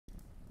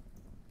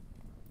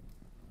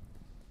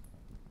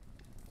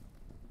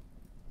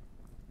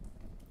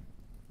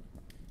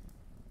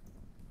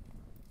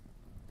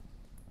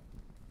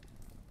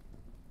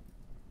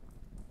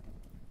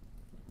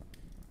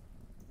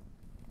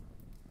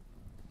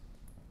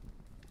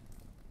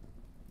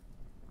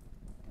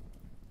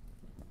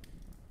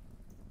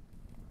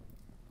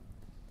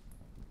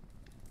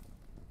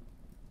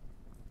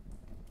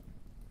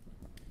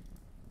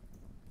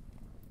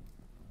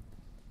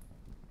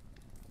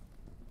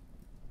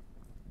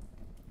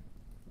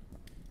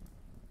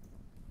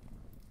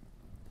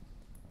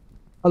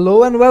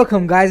Hello and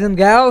welcome, guys and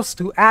gals,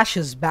 to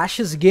Ashes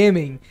Bashes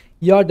Gaming,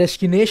 your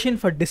destination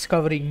for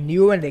discovering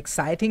new and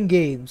exciting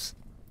games.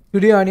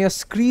 Today on your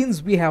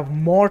screens, we have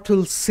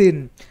Mortal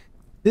Sin.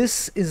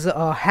 This is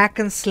a hack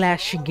and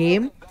slash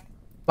game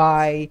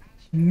by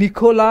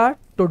Nikola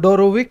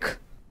Todorovic.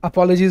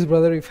 Apologies,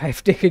 brother, if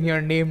I've taken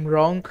your name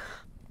wrong.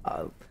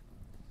 Uh,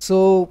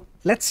 so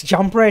let's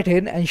jump right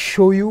in and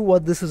show you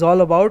what this is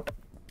all about.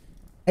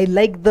 I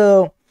like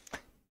the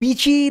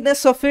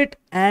peachiness of it,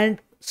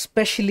 and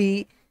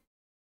especially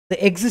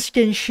the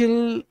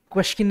existential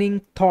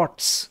questioning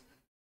thoughts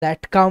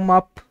that come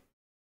up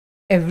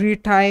every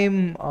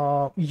time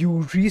you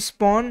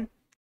respawn.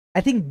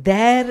 I think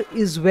there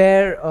is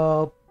where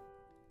to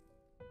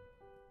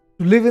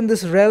live in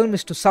this realm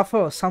is to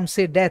suffer. Some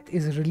say death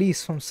is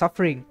release from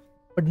suffering,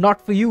 but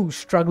not for you,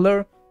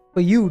 struggler.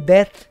 For you,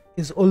 death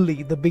is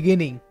only the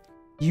beginning.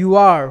 You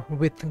are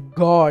with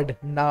God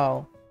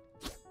now.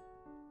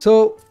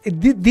 So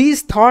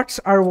these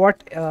thoughts are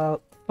what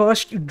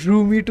first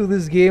drew me to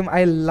this game.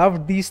 I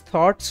loved these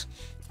thoughts,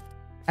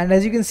 and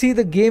as you can see,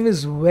 the game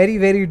is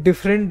very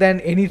different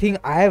than anything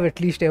I have at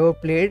least ever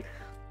played.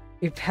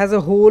 It has a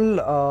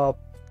whole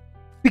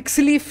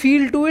pixely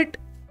feel to it,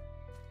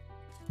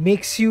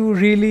 makes you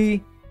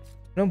really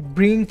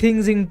bring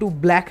things into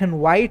black and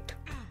white,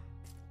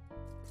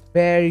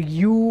 where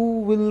you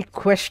will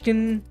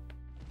question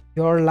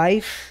your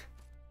life,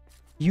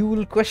 you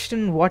will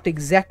question what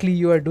exactly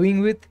you are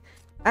doing with,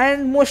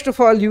 and most of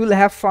all, you will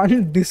have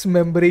fun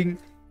dismembering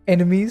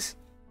enemies.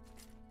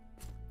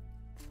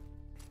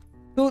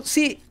 So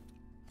see,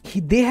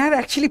 they have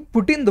actually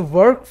put in the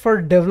work for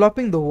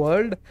developing the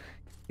world.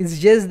 It's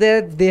just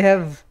that they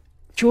have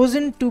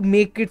chosen to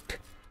make it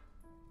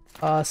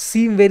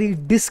seem very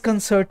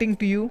disconcerting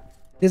to you.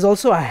 There's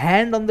also a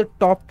hand on the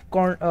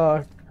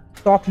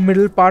top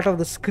middle part of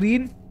the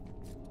screen.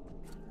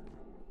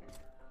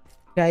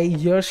 I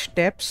hear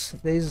steps.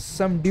 There's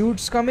some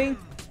dudes coming.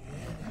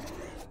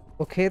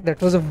 Okay,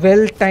 that was a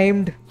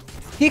well-timed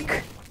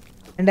kick.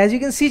 And as you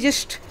can see,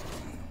 just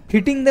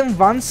hitting them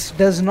once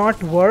does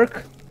not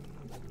work.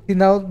 See,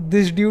 now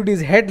this dude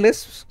is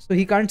headless, so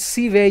he can't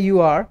see where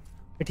you are,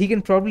 but he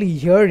can probably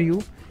hear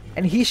you,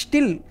 and he's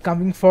still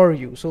coming for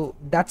you. So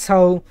that's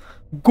how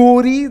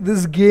gory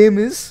this game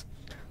is.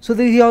 So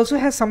he also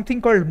has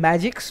something called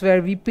magics,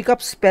 where we pick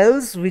up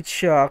spells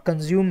which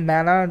consume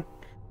mana,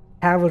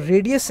 have a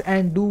radius,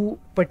 and do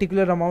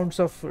particular amounts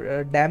of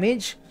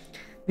damage.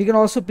 We can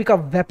also pick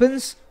up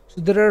weapons. So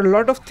there are a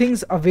lot of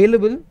things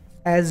available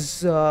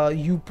as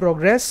you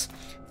progress.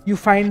 You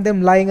find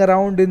them lying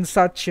around in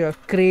such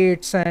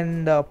crates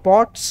and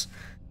pots.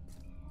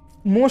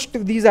 Most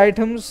of these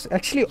items,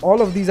 actually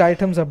all of these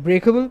items, are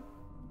breakable.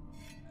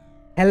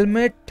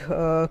 Helmet,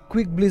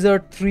 quick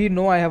blizzard 3.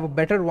 No, I have a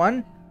better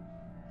one.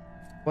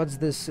 What's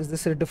this? Is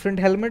this a different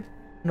helmet?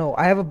 No,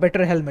 I have a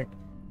better helmet.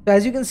 So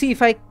as you can see,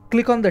 if I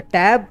click on the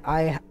tab,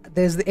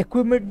 there's the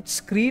equipment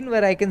screen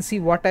where I can see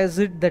what is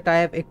it that I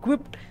have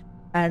equipped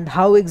and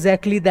how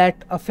exactly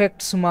that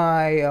affects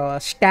my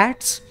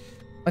stats.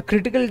 My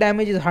critical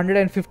damage is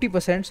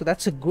 150%, so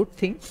that's a good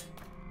thing.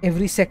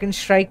 Every second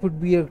strike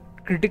would be a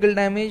critical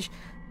damage.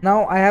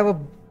 Now I have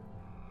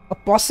a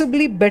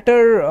possibly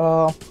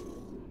better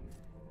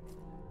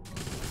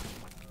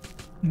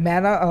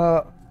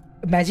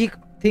magic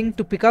thing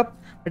to pick up,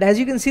 but as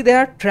you can see, there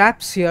are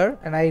traps here,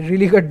 and I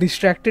really got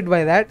distracted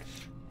by that.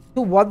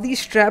 So what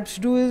these traps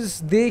do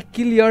is they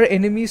kill your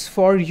enemies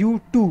for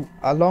you too,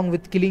 along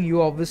with killing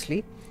you,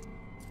 obviously.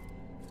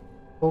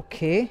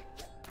 Okay.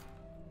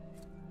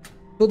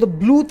 So the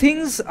blue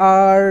things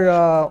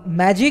are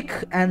magic,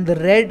 and the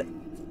red...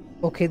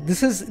 Okay,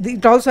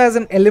 it also has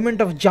an element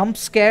of jump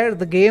scare.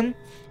 The game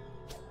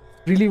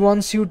really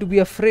wants you to be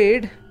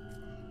afraid.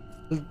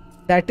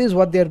 That is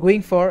what they are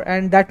going for,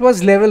 and that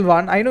was level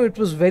 1. I know it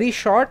was very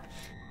short,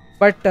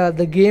 but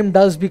the game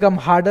does become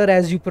harder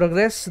as you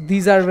progress.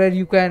 These are where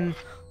you can,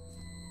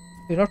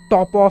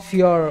 top off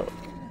your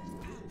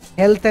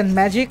health and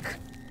magic.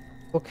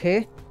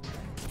 Okay.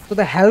 So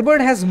the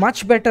halberd has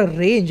much better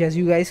range, as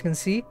you guys can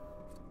see.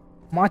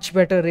 Much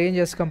better range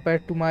as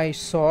compared to my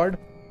sword.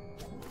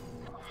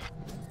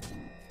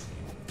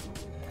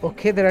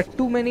 Okay, there are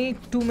too many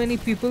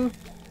people.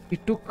 We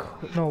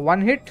took, no,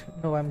 one hit.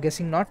 No, I'm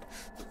guessing not.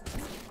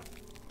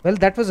 Well,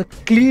 that was a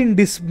clean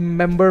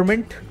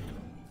dismemberment.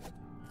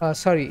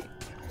 Sorry,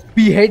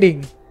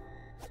 beheading.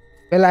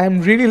 Well,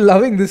 I'm really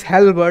loving this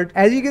halberd.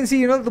 As you can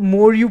see, the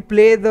more you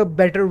play, the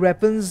better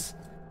weapons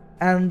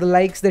and the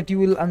likes that you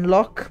will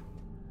unlock.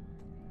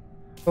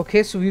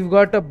 Okay, so we've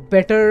got a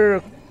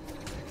better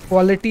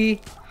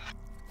quality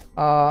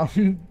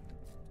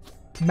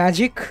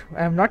magic.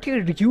 I have not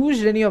yet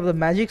used any of the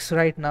magics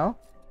right now.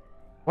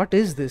 What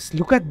is this?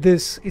 Look at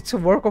this. It's a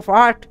work of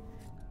art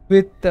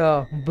with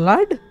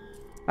blood.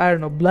 I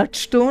don't know,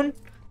 bloodstone.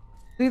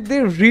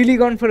 They've really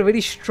gone for a very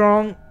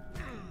strong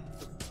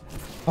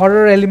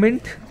horror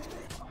element.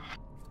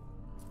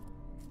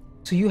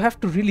 So you have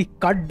to really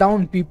cut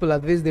down people,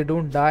 otherwise they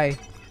don't die.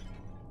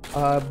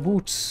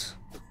 Boots.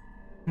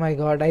 My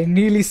god, I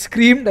nearly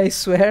screamed, I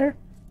swear.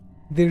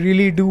 They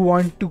really do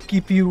want to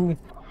keep you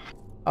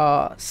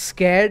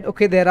scared.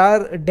 Okay, there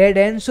are dead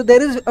ends, so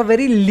there is a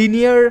very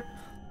linear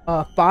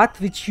path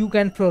which you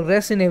can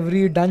progress in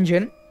every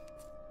dungeon,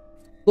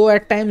 though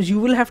at times you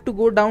will have to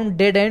go down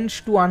dead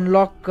ends to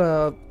unlock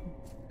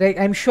like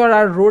I'm sure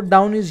our road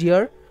down is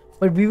here,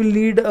 but we will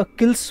need a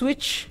kill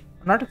switch,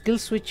 not a kill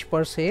switch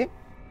per se,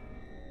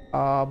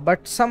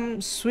 but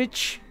some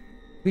switch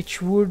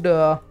which would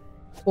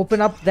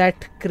open up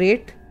that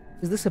crate.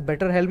 Is this a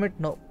better helmet?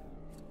 No.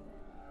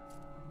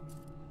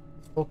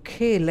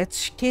 Okay, let's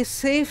stay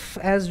safe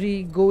as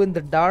we go in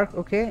the dark.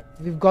 Okay,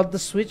 we've got the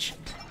switch,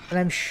 and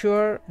I'm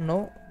sure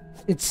no,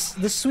 it's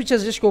this switch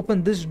has just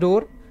opened this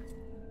door.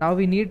 Now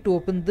we need to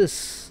open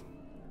this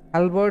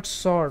halberd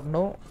sword.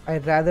 No, I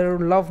rather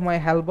love my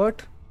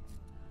halberd.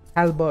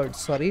 Halberd,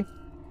 sorry.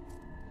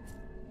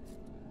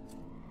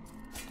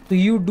 So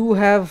you do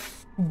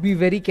have to be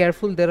very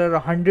careful. There are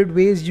 100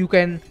 ways you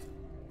can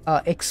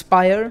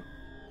expire,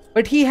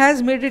 but he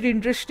has made it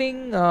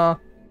interesting,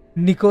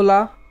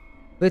 Nikola,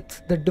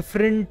 with the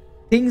different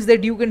things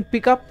that you can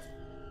pick up.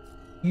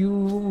 You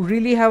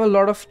really have a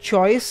lot of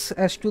choice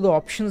as to the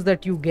options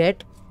that you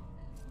get,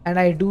 and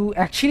I do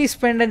actually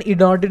spend an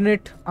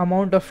inordinate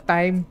amount of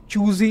time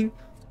choosing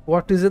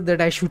what is it that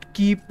I should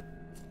keep.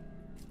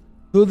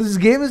 Though this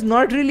game is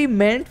not really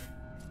meant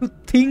to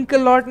think a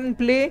lot and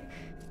play,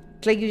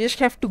 it's like you just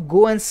have to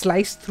go and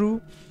slice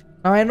through.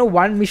 Now I know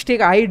one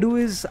mistake I do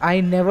is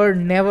I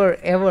never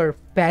ever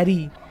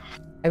parry.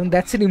 I mean,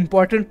 that's an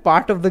important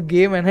part of the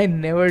game and I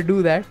never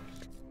do that.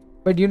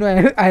 But you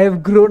know, I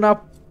have grown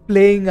up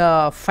playing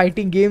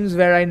fighting games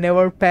where I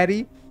never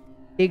parry.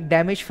 Take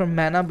damage from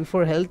mana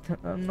before health.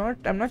 I'm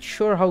not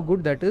sure how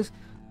good that is.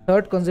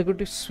 Third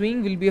consecutive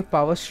swing will be a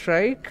power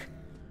strike.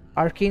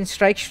 Arcane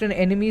strikes to an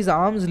enemy's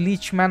arms,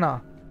 leech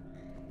mana.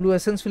 Blue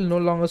essence will no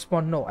longer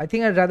spawn. No, I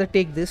think I'd rather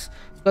take this,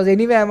 because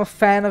anyway I'm a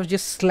fan of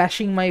just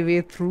slashing my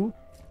way through.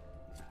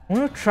 I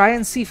want to try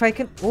and see if I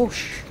can... Oh,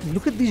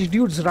 look at these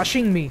dudes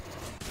rushing me.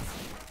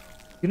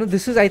 You know,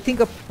 this is, I think,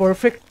 a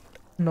perfect...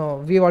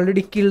 No, we've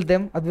already killed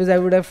them. Otherwise, I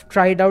would have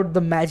tried out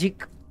the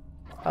magic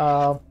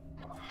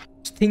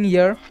thing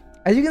here.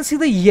 As you can see,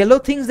 the yellow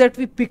things that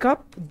we pick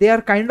up, they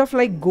are kind of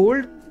like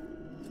gold.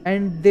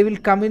 And they will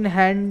come in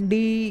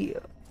handy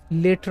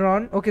later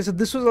on. Okay, so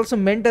this was also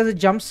meant as a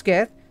jump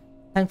scare.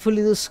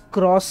 Thankfully, this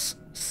cross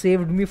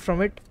saved me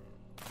from it.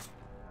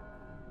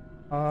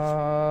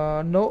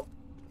 No.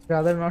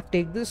 Rather not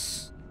take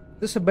this. Is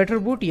this a better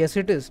boot? Yes,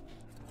 it is.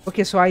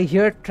 Okay, so I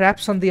hear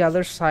traps on the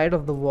other side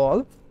of the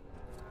wall.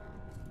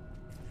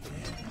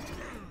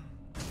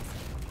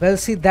 Well,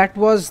 see, that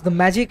was the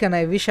magic, and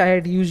I wish I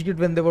had used it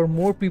when there were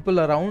more people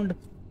around,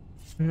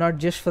 not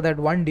just for that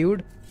one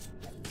dude.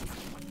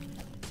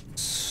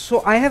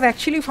 So I have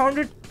actually found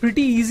it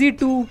pretty easy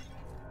to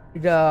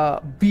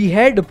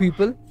behead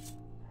people.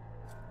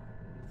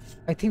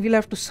 I think we'll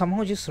have to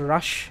somehow just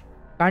rush.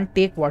 Can't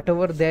take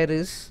whatever there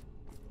is.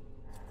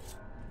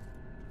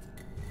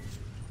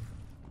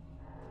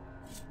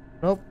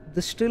 Nope,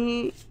 this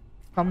still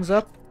comes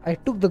up. I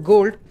took the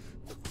gold.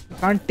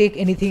 Can't take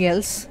anything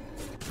else.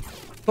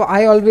 So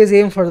I always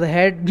aim for the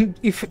head.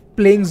 If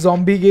playing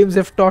zombie games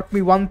have taught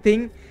me one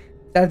thing,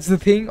 that's the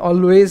thing.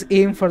 Always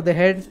aim for the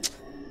head.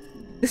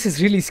 This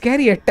is really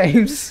scary at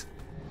times.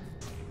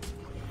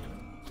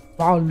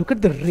 Wow, look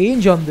at the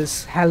range on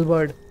this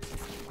halberd.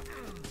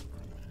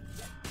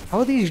 How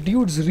are these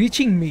dudes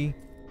reaching me?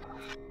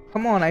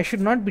 Come on, I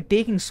should not be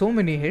taking so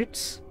many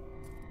hits.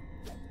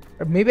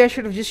 Or maybe I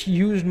should have just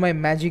used my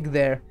magic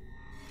there.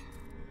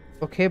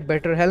 Okay,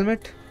 better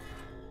helmet.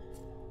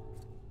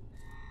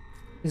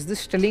 Is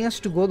this telling us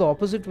to go the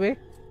opposite way?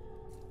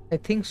 I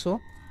think so.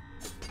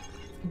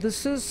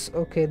 This is...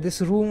 Okay,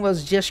 this room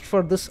was just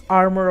for this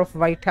armor of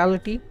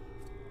vitality.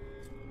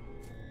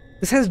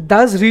 This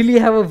does really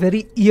have a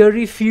very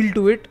eerie feel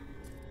to it.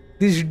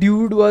 This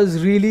dude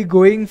was really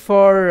going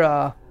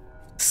for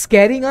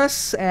scaring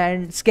us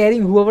and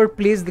scaring whoever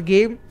plays the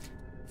game.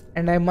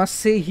 And I must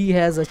say he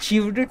has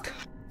achieved it.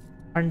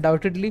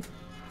 Undoubtedly.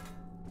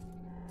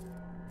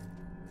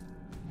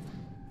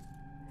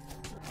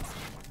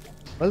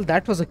 Well,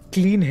 that was a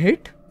clean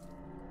hit.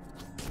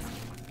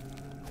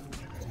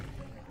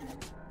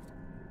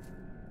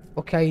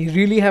 Okay, I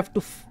really have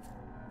to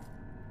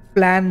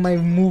plan my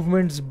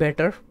movements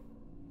better.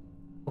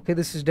 Okay,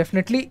 this is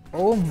definitely...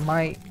 Oh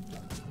my...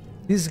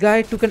 This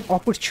guy took an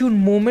opportune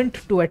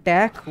moment to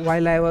attack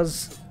while I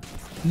was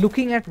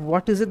looking at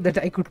what is it that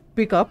I could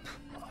pick up.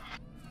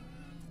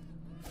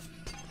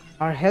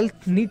 Our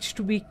health needs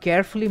to be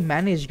carefully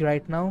managed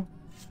right now.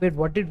 Wait,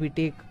 what did we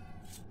take?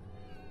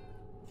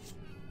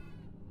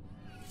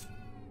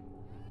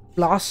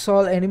 Blasts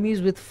all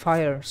enemies with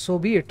fire. So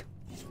be it.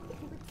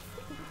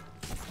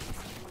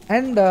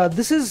 And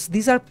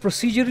these are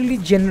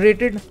procedurally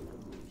generated.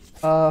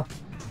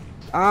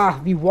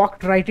 We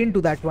walked right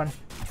into that one.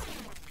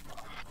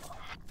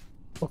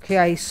 Okay,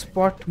 I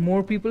spot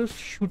more people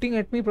shooting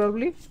at me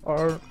probably.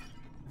 Or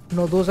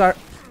no, those are...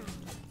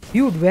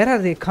 Dude, where are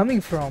they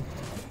coming from?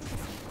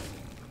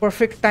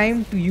 Perfect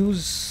time to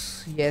use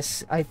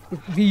Yes,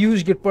 we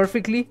used it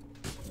perfectly.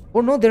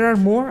 Oh no, there are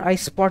more. I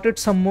spotted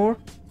some more.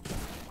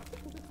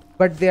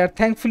 But they are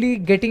thankfully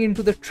getting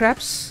into the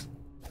traps.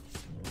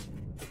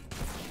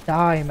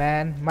 Die,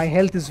 man. My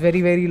health is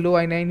very, very low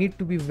and I need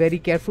to be very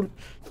careful.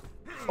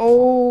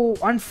 Oh,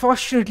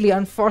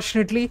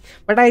 unfortunately.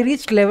 But I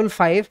reached level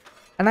 5.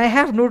 And I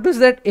have noticed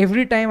that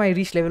every time I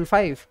reach level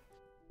 5,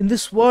 in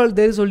this world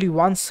there is only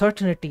one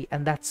certainty,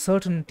 and that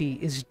certainty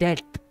is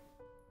death.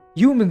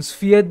 Humans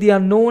feared the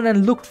unknown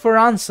and looked for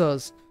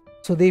answers,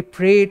 so they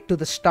prayed to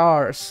the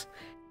stars,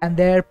 and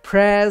their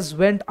prayers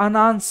went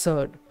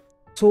unanswered.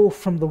 So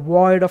from the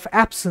void of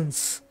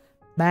absence,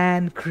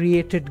 man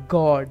created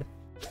God.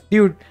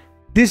 Dude,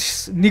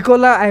 this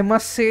Nikola, I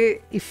must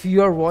say, if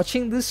you are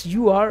watching this,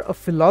 you are a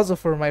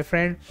philosopher, my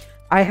friend.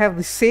 I have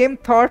the same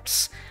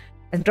thoughts,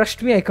 and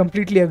trust me, I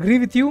completely agree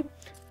with you.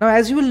 Now,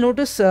 as you will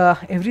notice,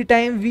 every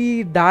time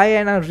we die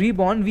and are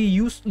reborn,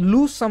 we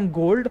lose some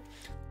gold.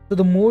 So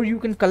the more you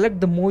can collect,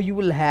 the more you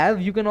will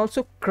have. You can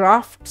also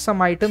craft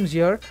some items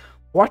here.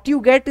 What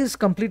you get is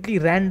completely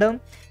random.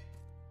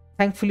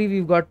 Thankfully,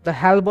 we've got the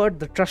halberd,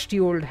 the trusty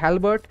old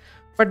halberd.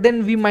 But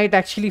then we might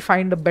actually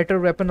find a better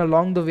weapon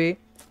along the way.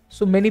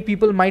 So many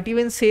people might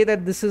even say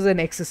that this is an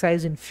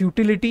exercise in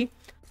futility.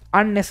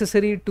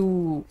 Unnecessary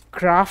to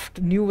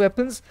craft new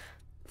weapons.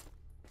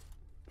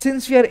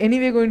 Since we are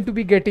anyway going to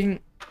be getting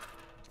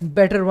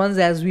better ones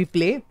as we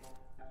play.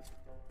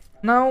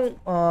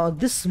 Now,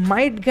 this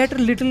might get a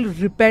little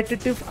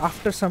repetitive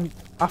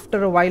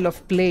after a while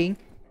of playing.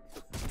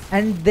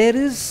 And there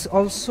is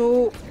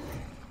also...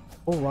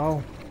 Oh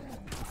wow.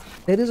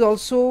 There is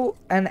also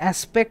an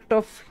aspect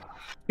of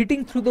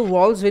hitting through the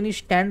walls when you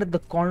stand at the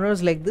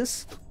corners like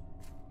this.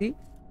 See?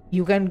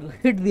 You can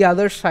hit the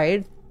other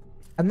side.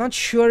 I'm not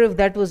sure if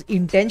that was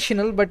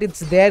intentional, but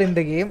it's there in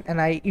the game. And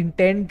I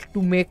intend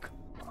to make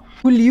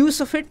full use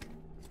of it.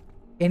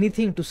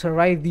 Anything to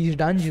survive these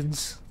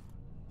dungeons.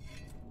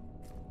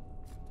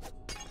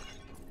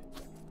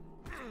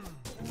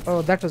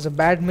 Oh, that was a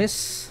bad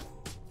miss.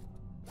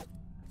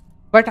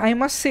 But I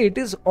must say, it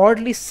is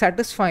oddly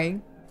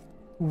satisfying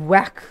to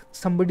whack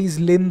somebody's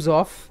limbs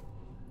off.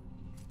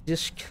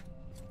 Just...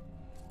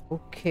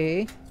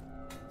 Okay.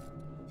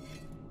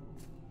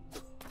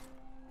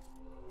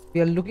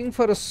 We are looking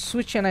for a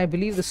switch, and I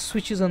believe the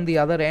switch is on the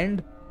other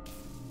end.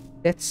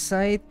 Death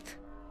Scythe.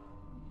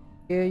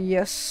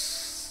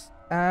 Yes.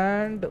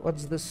 And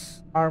what's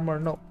this? Armor.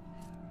 No.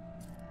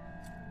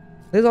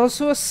 There's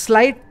also a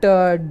slight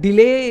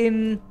delay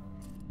in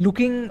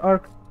looking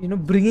or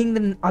bringing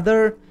the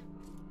other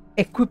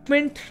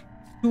equipment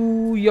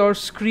to your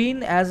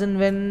screen, as in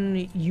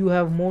when you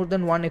have more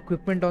than one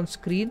equipment on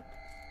screen.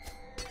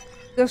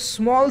 There's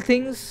small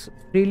things,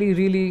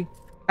 really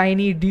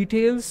tiny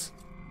details.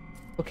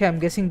 Okay, I'm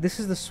guessing this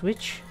is the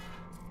switch.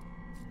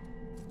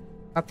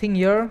 Nothing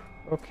here.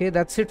 Okay,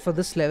 that's it for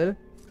this level.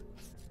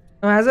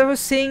 Now, as I was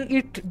saying,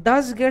 it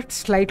does get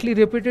slightly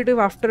repetitive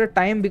after a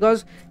time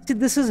because, see,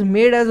 this is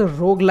made as a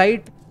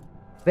roguelite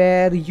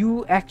where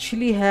you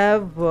actually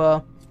have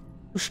to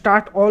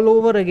start all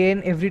over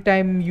again every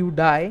time you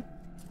die.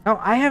 Now,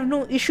 I have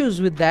no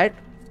issues with that.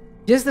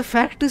 Just the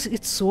fact is,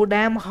 it's so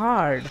damn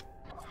hard.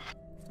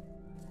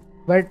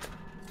 But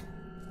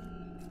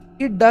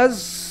it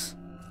does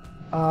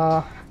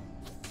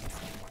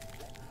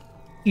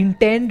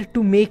intend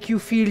to make you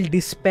feel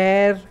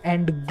despair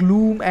and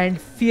gloom and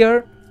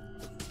fear.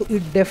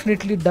 It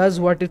definitely does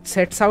what it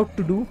sets out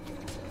to do.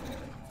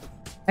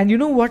 And you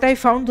know what I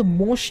found the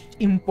most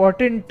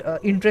important,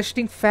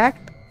 interesting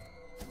fact?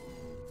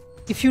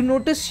 If you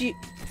notice,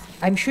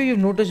 I'm sure you've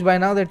noticed by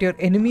now that your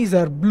enemies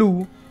are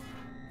blue.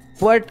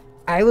 But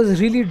I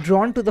was really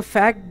drawn to the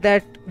fact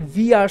that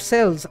we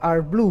ourselves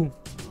are blue.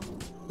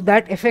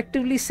 That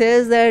effectively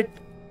says that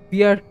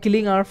we are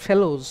killing our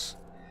fellows.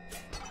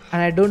 And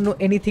I don't know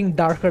anything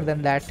darker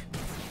than that.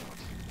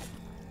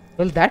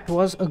 Well, that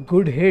was a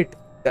good hit.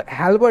 The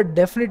halberd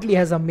definitely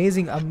has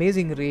amazing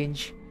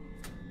range.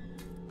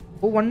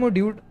 Oh, one more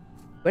dude.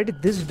 Where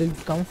did this dude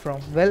come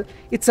from? Well,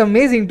 it's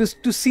amazing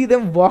to see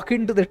them walk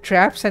into the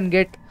traps and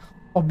get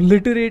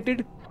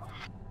obliterated.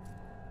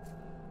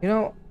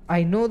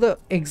 I know the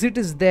exit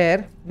is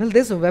there. Well,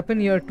 there's a weapon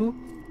here too.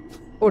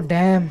 Oh,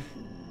 damn.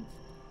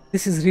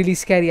 This is really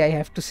scary, I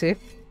have to say.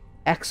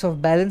 Axe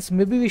of balance.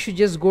 Maybe we should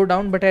just go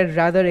down, but I'd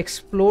rather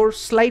explore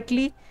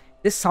slightly.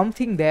 There's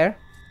something there.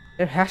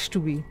 There has to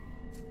be.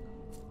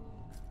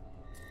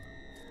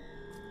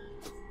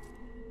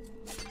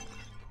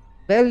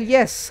 Well,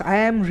 yes, I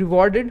am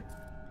rewarded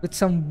with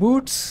some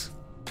boots.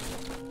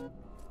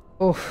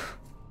 Oh,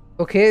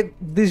 okay.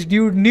 This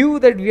dude knew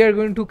that we are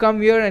going to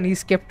come here and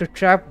he's kept a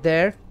trap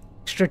there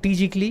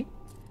strategically.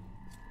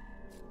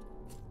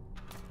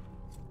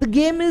 The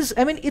game is,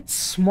 I mean, it's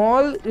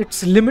small,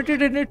 it's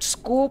limited in its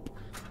scope,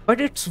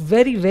 but it's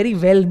very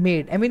well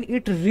made. I mean,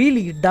 it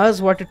really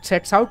does what it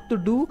sets out to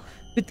do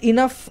with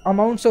enough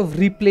amounts of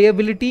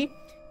replayability.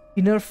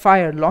 Inner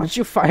fire, launch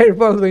a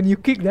fireball when you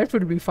kick, that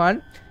would be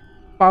fun.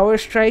 Power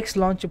strikes,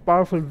 launch a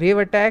powerful wave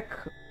attack.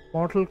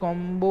 Mortal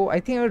combo. I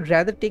think I would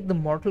rather take the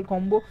mortal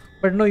combo.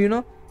 But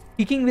no,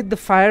 kicking with the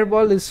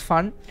fireball is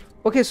fun.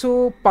 Okay,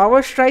 so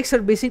power strikes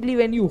are basically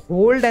when you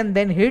hold and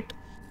then hit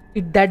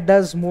it, that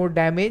does more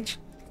damage.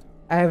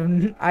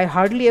 I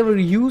hardly ever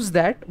use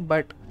that,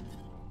 but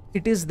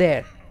it is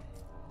there.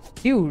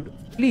 Dude,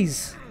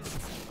 please.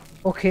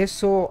 Okay,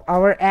 so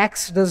our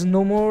axe does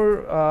no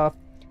more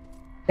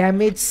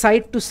damage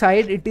side to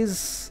side. It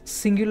is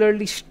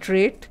singularly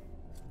straight.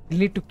 You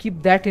need to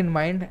keep that in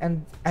mind,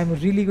 and I'm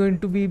really going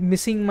to be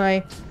missing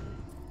my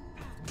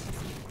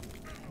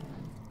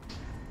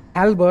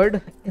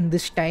halberd in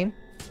this time.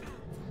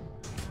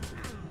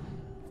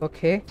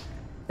 Okay,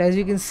 as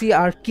you can see,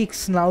 our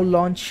kicks now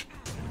launch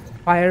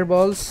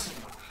fireballs.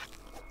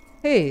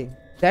 Hey,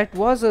 that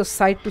was a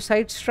side to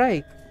side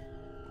strike.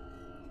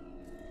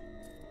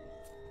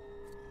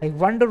 I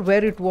wonder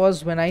where it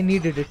was when I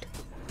needed it.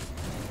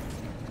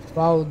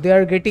 Wow, they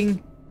are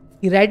getting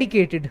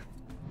eradicated.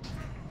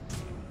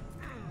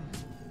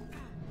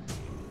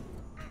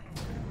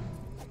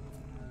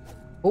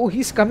 Oh,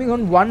 he's coming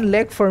on one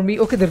leg for me.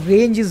 Okay, the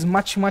range is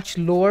much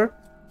lower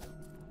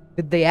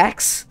with the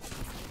axe.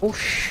 Oh,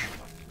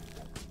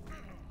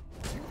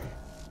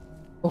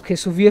 okay,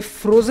 so we have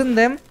frozen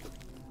them,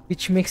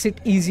 which makes it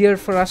easier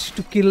for us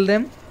to kill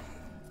them.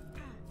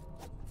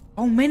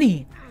 How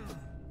many?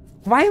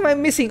 Why am I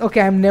missing?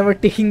 Okay, I'm never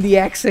taking the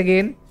axe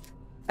again.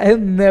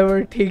 I'm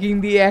never taking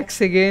the axe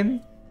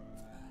again.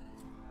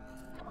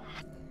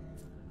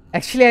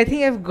 Actually, I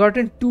think I've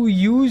gotten too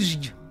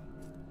used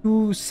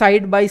to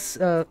side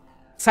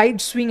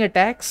swing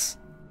attacks.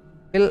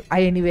 Well,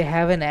 I anyway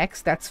have an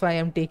axe. That's why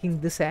I'm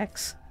taking this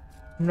axe.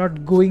 I'm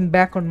not going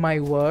back on my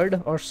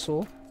word or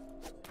so.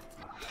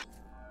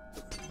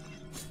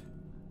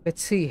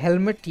 Let's see.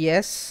 Helmet,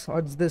 yes.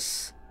 What's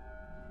this?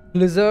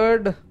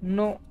 Blizzard?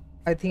 No.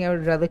 I think I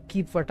would rather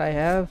keep what I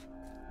have.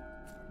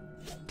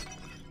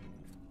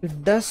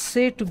 It does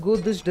say to go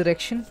this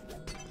direction.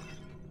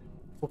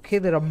 Okay,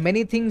 there are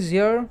many things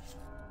here.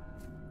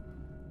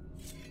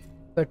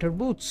 Better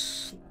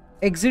boots.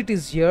 Exit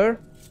is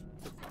here.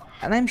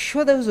 And I'm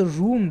sure there was a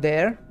room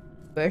there.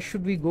 Where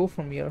should we go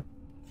from here?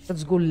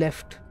 Let's go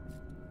left.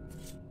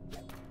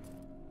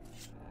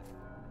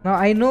 Now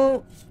I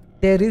know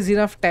there is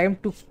enough time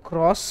to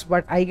cross,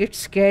 but I get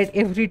scared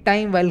every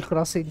time while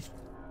crossing.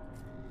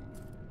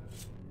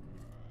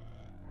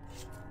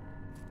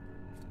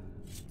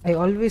 I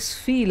always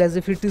feel as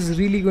if it is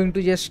really going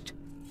to just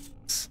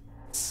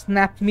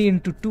snap me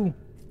into two.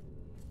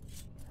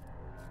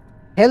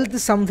 Health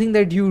is something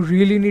that you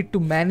really need to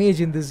manage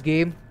in this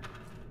game.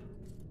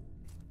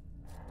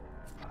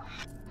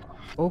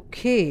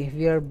 Okay,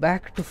 we are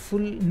back to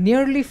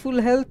nearly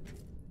full health.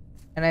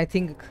 And I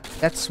think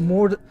that's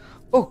more.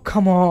 Oh,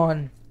 come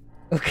on.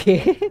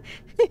 Okay.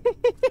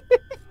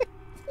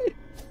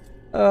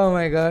 Oh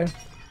my god.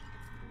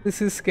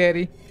 This is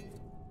scary.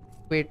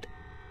 Wait.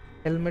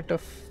 Helmet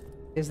of...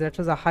 Yes, that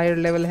was a higher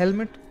level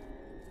helmet.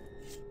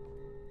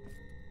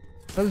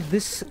 Well,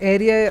 this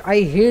area,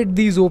 I hate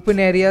these open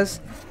areas.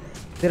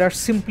 There are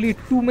simply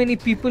too many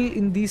people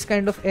in these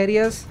kind of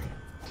areas.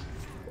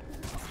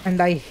 And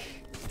the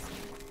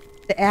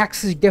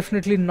axe is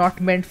definitely not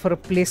meant for a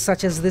place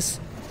such as this.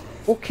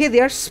 Okay,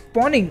 they are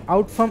spawning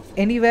out from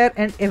anywhere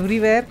and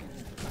everywhere.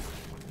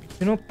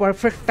 You know,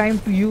 perfect time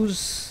to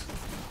use...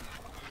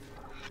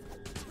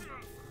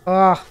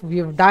 Ah, we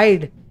have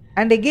died.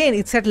 And again,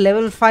 it's at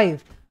level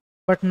 5.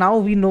 But now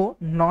we know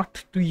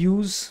not to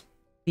use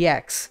the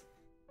axe.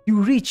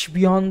 You reach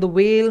beyond the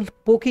veil,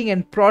 poking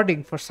and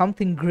prodding for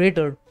something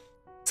greater.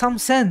 Some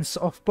sense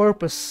of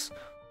purpose.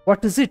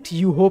 What is it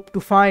you hope to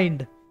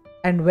find?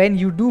 And when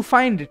you do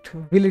find it,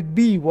 will it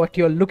be what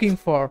you're looking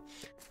for?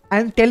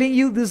 I'm telling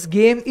you, this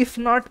game, if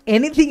not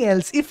anything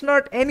else,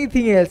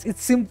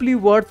 it's simply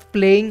worth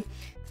playing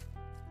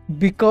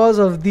because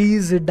of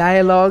these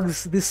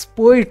dialogues, this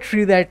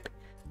poetry that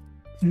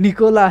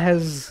Nikola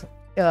has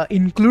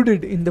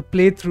included in the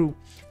playthrough.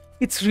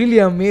 It's really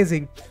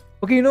amazing.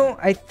 Okay, you know,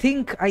 I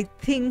think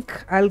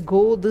I'll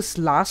go this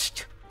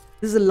last.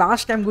 This is the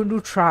last I'm going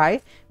to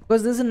try,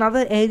 because there's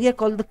another area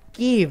called the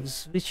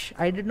caves, which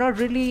I did not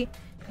really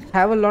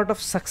have a lot of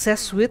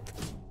success with,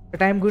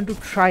 but I'm going to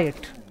try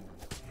it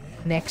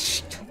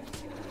next.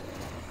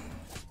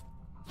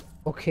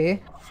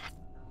 Okay,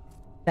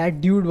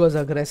 that dude was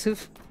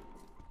aggressive.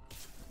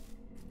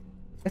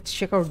 Let's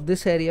check out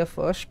this area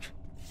first.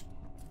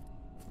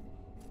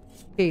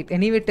 Okay, it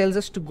anyway tells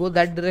us to go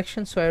that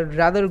direction, so I'd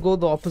rather go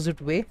the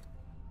opposite way.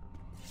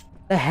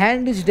 The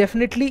hand is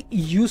definitely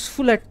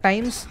useful at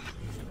times.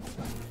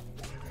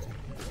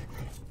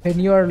 When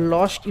you are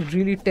lost, it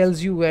really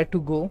tells you where to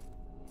go.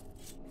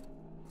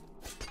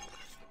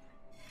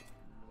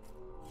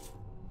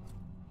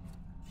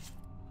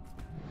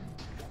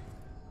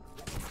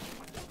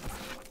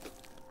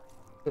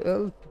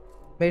 Well,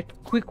 made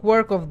quick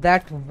work of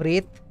that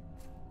wraith.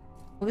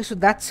 Okay, so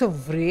that's a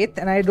wraith,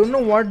 and I don't know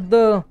what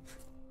the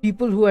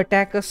people who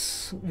attack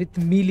us with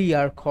melee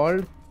are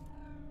called.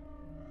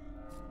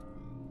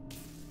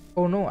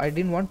 Oh no, I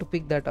didn't want to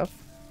pick that up.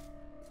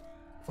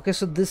 Okay,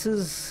 so this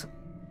is...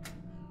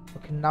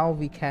 Okay, now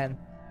we can.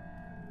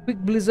 Quick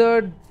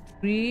Blizzard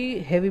 3,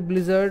 heavy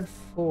blizzard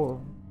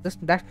 4.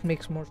 That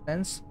makes more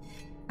sense.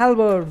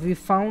 Halberd, we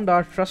found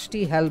our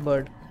trusty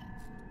halberd.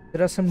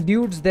 There are some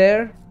dudes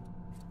there.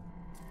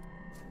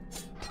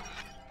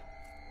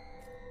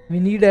 We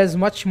need as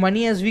much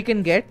money as we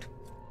can get.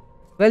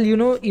 Well, you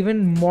know,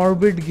 even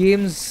morbid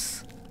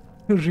games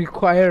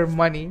require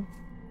money.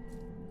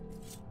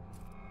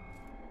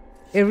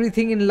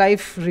 Everything in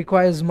life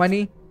requires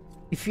money.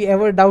 If you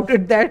ever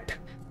doubted that,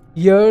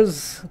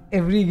 here's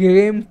every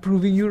game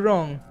proving you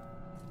wrong.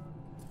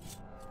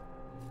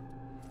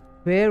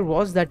 Where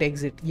was that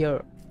exit?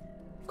 Here.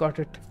 Got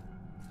it.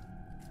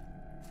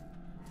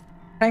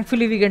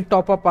 Thankfully we can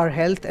top up our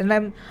health,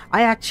 and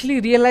I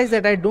actually realized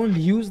that I don't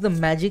use the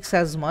magics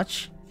as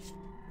much.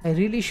 I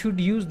really should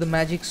use the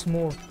magics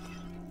more.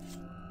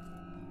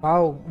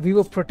 Wow, we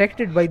were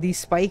protected by these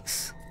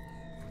spikes.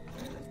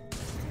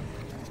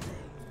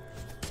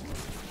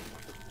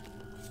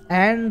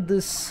 And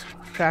this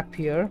trap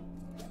here.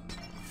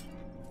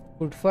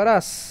 Good for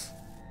us.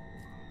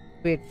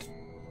 Wait.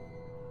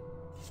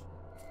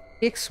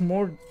 Takes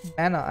more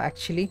mana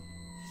actually.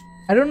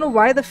 I don't know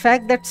why the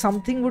fact that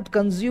something would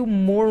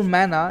consume more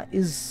mana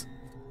is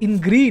in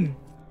green.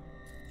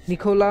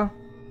 Nikola,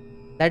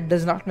 that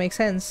does not make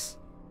sense.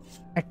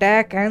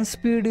 Attack and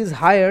speed is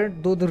higher,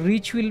 though the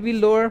reach will be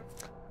lower.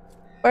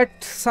 But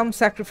some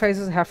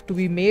sacrifices have to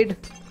be made.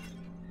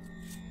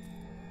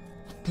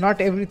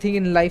 Not everything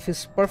in life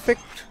is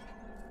perfect.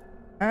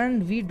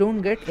 And we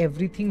don't get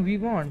everything we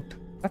want.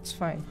 That's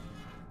fine.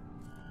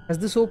 Has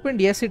this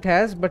opened? Yes, it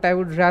has. But I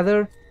would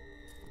rather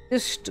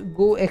just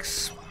go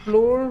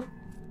explore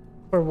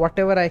for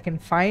whatever I can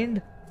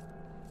find.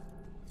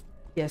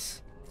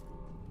 Yes.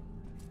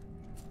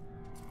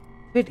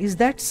 Wait, is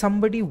that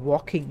somebody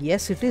walking?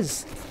 Yes, it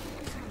is.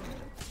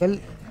 Well,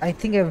 I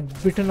think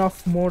I've bitten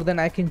off more than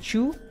I can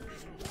chew.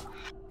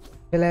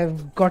 Well,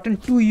 I've gotten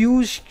too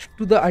used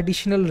to the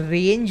additional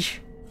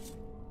range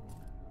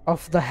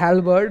of the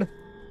halberd.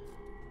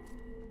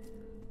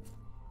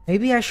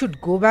 Maybe I should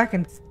go back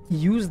and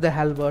use the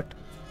halberd.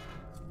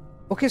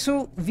 Okay,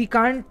 so we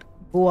can't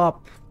go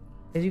up.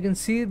 As you can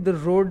see, the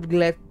road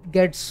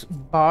gets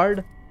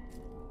barred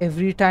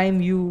every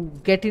time you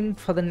get in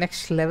for the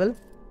next level.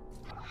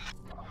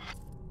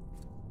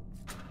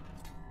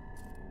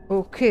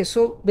 Okay,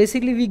 so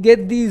basically we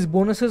get these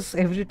bonuses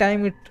every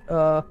time it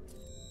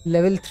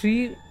level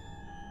 3,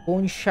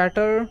 bone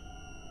shatter,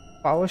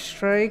 power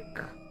strike,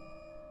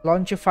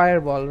 launch a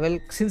fireball. Well,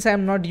 since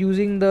I'm not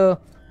using the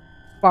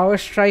power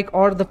strike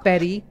or the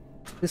parry,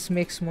 this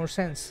makes more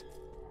sense.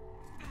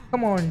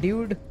 Come on,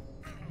 dude.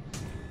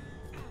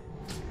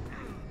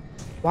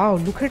 Wow,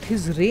 look at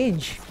his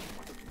range.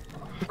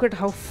 Look at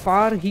how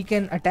far he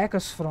can attack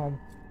us from.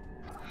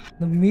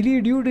 The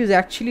melee dude is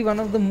actually one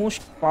of the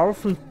most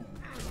powerful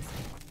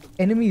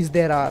enemies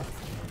there are.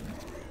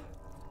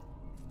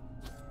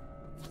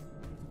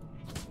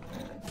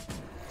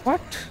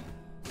 What?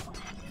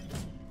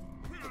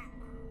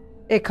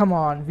 Hey, come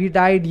on. We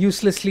died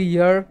uselessly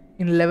here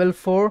in level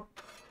 4.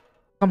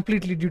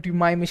 Completely due to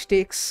my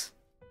mistakes.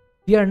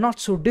 We are not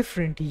so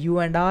different, you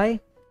and I.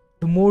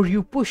 The more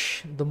you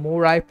push, the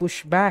more I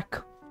push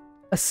back.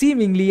 A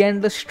seemingly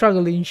endless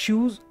struggle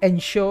ensues.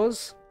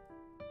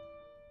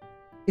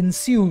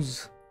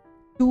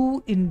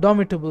 Two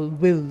indomitable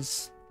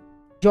wills.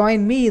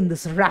 Join me in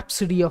this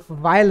rhapsody of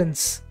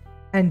violence,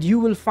 and you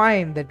will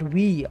find that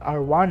we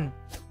are one.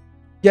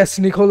 Yes,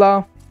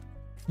 Nikola,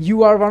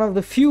 you are one of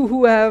the few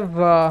who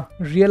have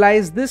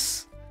realized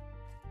this.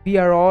 We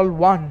are all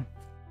one.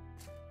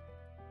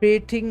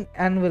 Creating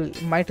anvil,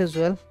 might as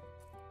well.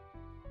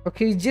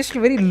 Okay, just a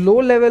very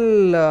low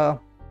level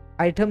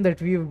item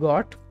that we've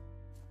got,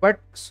 but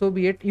so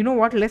be it. You know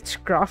what, let's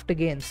craft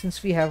again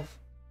since we have...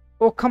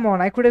 Oh, come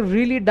on, I could have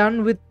really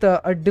done with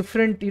a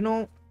different, you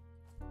know,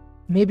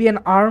 maybe an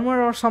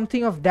armor or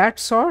something of that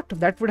sort.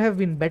 That would have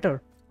been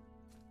better.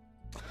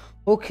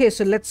 Okay,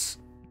 so let's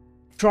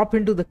drop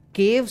into the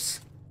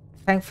caves.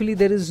 Thankfully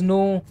there is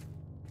no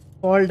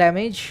fall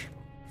damage.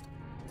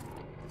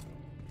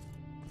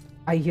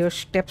 I hear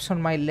steps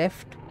on my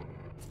left.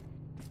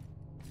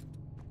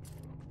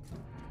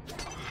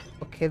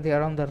 Okay, they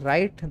are on the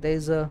right. There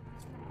is a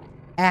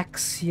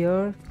axe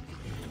here.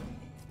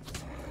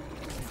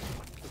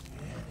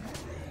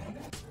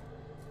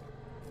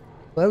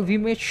 Well, we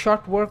made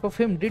short work of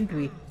him, didn't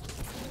we?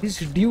 This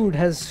dude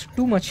has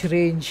too much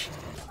range.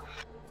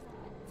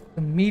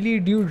 The melee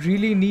dude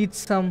really needs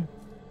some...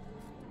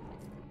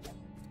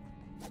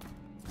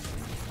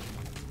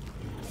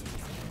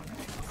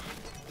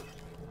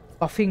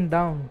 buffing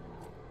down.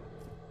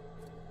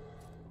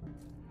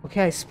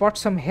 Okay, I spot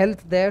some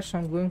health there, so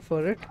I'm going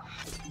for it.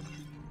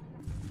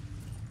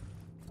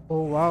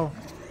 Oh, wow.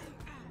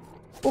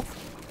 Oh,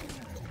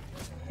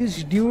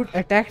 this dude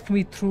attacked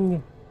me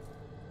through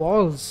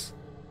walls.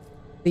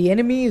 The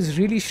enemy is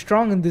really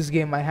strong in this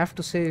game, I have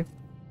to say.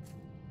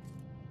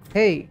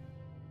 Hey,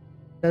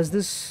 does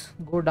this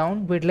go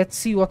down? Wait, let's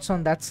see what's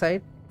on that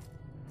side.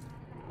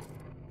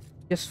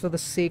 Just for the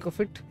sake of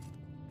it.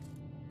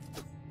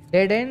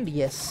 Dead end?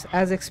 Yes.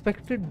 As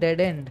expected, dead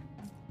end.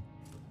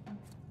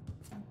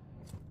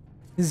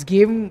 This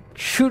game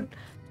should...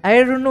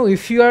 I don't know,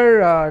 if you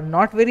are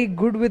not very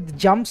good with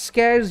jump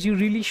scares, you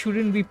really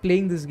shouldn't be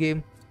playing this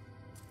game.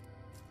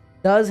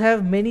 Does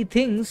have many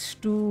things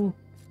to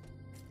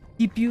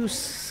keep you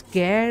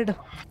scared.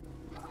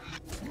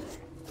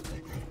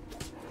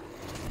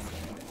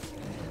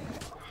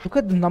 Look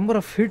at the number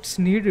of hits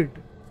needed.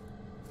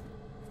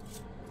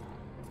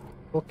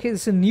 Okay,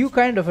 it's a new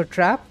kind of a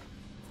trap.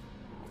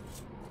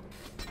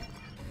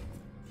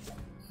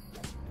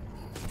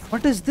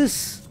 What is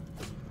this?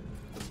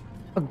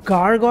 A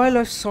gargoyle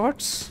of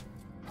sorts?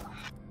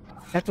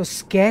 That was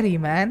scary,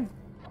 man.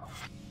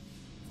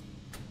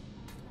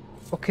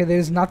 Okay, there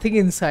is nothing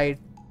inside.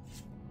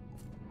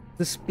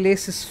 This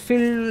place is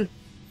filled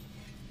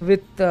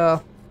with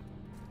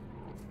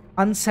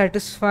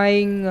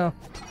unsatisfying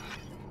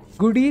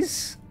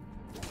goodies.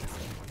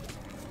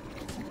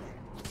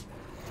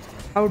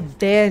 How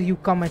dare you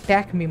come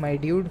attack me, my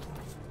dude?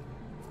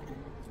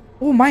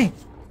 Oh my!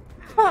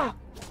 Ah.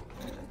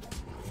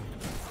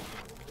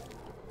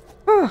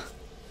 Ah.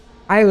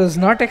 I was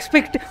not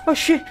expecting. Oh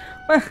shit!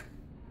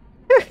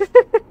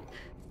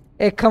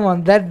 Hey, come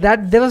on!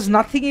 That there was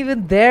nothing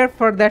even there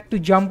for that to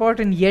jump out,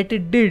 and yet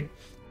it did.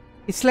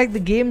 It's like the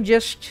game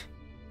just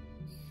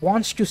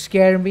wants to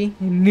scare me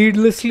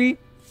needlessly.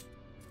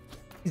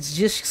 It's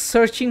just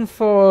searching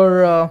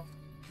for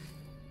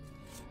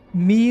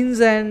means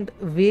and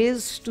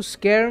ways to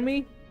scare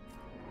me.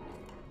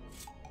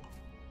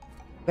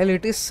 Well,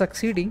 it is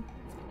succeeding.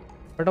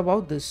 What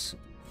about this?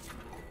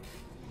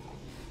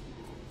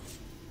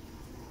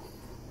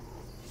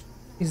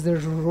 Is the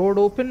road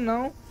open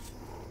now?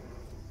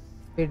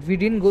 Wait, we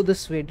didn't go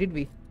this way, did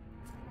we?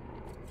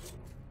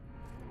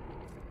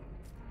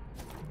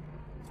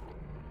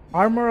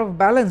 Armor of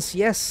balance,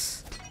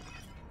 yes.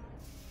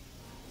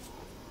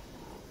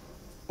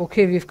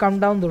 Okay, we've come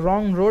down the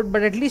wrong road,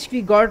 but at least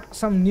we got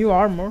some new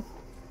armor.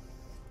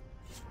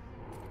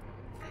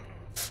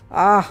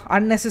 Ah,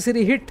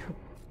 unnecessary hit.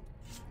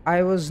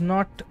 I was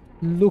not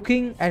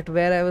looking at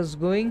where I was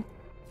going.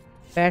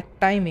 Bad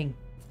timing.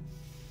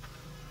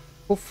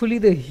 Hopefully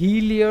the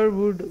heal here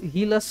would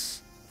heal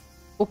us.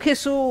 Okay,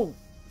 so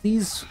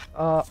these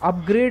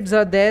upgrades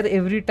are there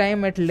every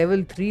time at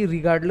level 3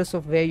 regardless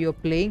of where you're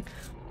playing.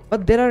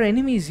 But there are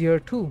enemies here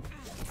too.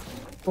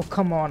 Oh,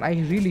 come on. I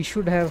really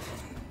should have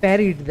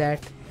parried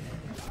that.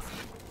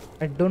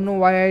 I don't know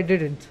why I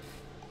didn't.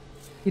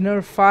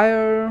 Inner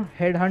fire,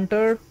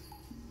 headhunter,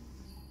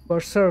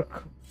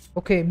 berserk.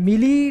 Okay,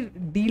 melee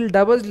deal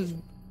double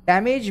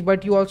damage,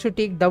 but you also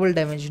take double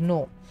damage.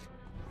 No,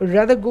 I'd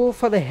rather go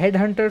for the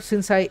headhunter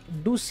since I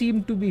do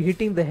seem to be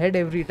hitting the head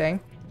every time.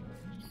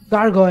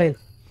 Gargoyle.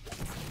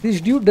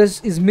 This dude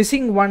is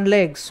missing one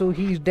leg, so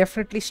he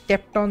definitely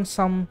stepped on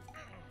some...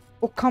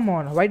 Oh, come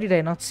on. Why did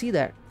I not see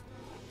that?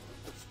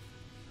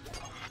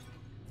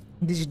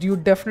 This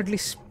dude definitely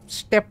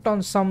stepped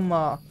on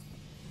some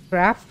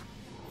crap.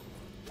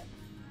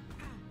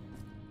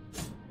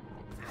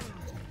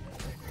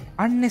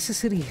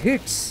 Unnecessary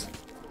hits.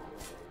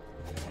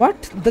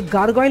 What? The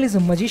gargoyle is a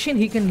magician?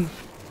 He can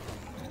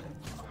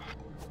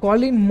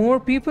call in more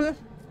people?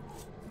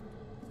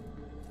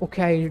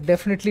 Okay, I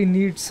definitely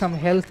need some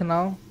health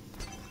now.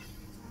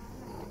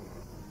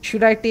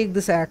 Should I take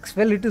this axe?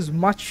 Well, it is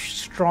much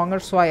stronger,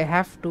 so I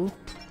have to.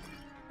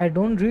 I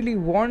don't really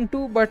want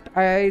to, but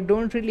I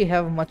don't really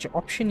have much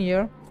option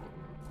here.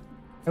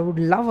 I would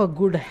love a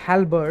good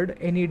halberd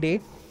any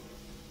day.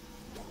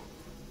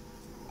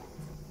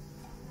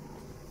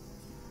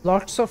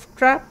 Lots of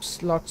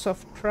traps, lots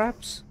of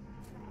traps.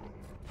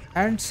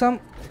 And some...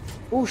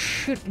 Oh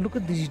shit, look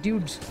at these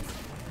dudes.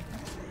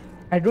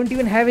 I don't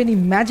even have any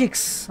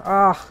magics.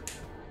 Ah,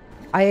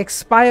 I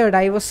expired.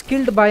 I was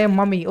killed by a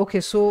mummy.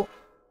 Okay, so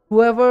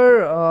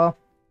whoever...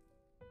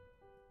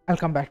 I'll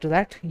come back to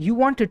that. You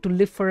wanted to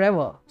live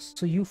forever,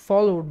 so you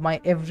followed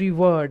my every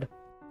word.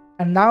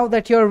 And now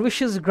that your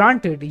wish is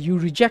granted, you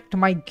reject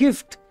my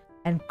gift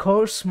and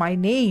curse my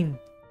name.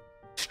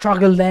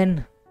 Struggle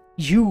then.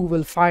 You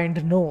will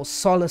find no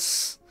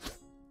solace.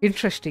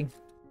 Interesting.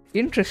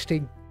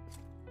 Interesting.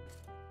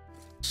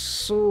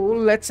 So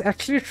let's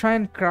actually try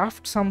and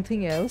craft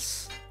something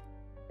else.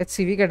 Let's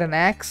see, we get an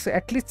axe,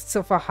 at least it's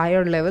of a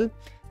higher level.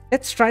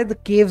 Let's try the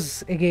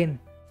caves again.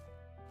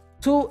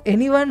 So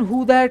anyone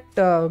who that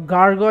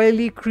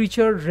gargoyle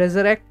creature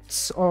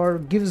resurrects or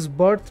gives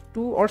birth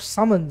to or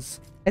summons.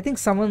 I think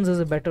summons is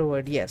a better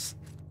word, yes.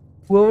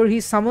 Whoever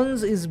he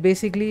summons is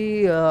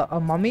basically a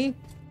mummy.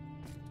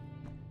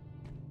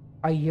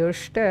 I hear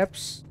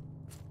steps.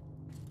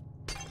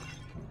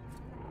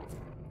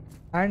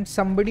 And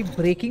somebody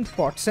breaking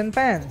pots and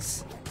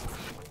pans.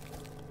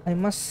 I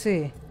must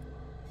say,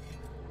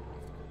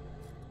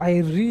 I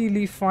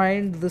really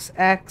find this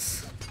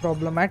axe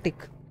problematic.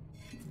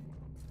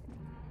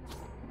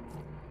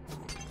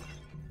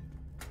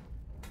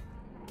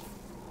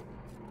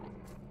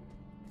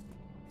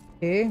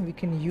 Okay, we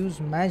can use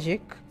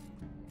magic.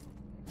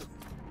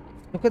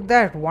 Look at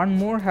that, one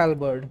more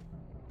halberd.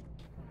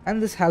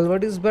 And this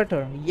halberd is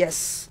better.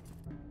 Yes.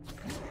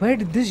 Where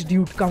did this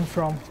dude come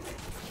from?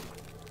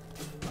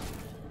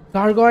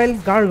 Gargoyle,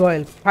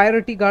 gargoyle,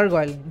 priority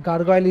gargoyle.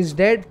 Gargoyle is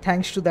dead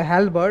thanks to the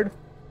halberd.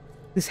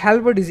 This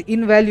halberd is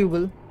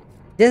invaluable.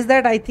 Just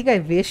that I think I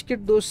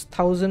wasted those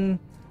 1,000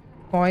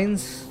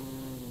 coins.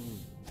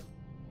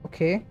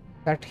 Okay,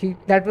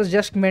 that was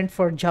just meant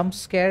for jump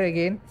scare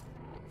again.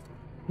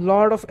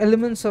 Lot of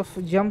elements of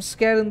jump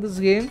scare in this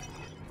game.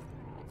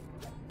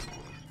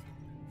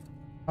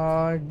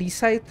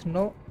 D-scythe,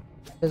 no,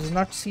 does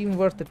not seem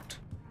worth it.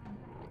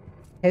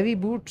 Heavy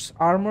boots,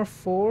 armor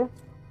 4.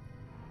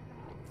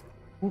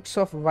 Boots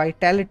of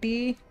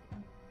vitality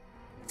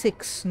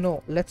 6.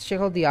 No, let's check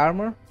out the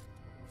armor.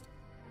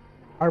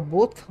 Are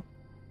both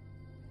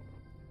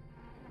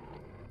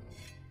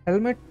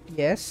helmet?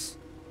 Yes.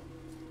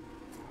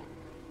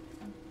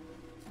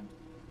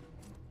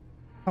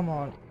 Come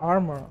on,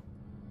 armor.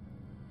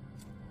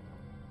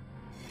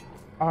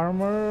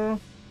 Armor.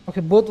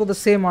 Okay, both were the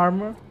same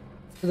armor.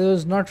 So there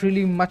was not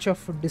really much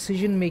of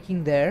decision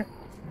making there.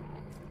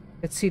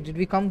 Let's see, did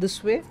we come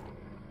this way?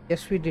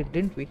 Yes, we did,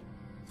 didn't we?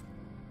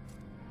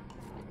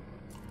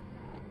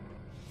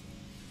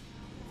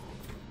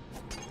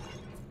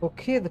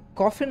 Okay, the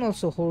coffin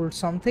also holds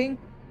something.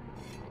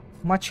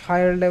 Much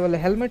higher level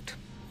helmet.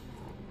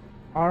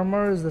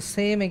 Armor is the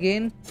same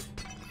again.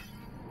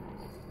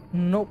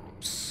 Nope.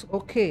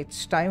 Okay,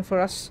 it's time for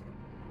us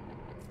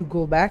to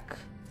go back.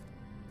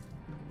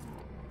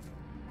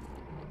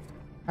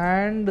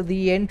 And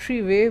the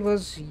entryway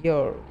was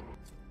here.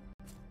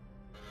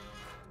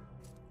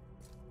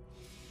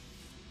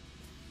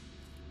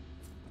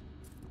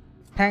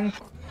 Thank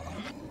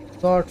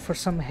God for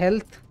some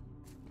health.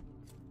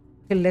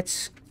 Okay,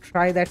 let's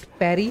try that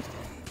parry.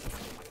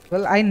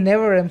 Well, I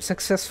never am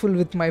successful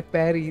with my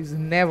parries.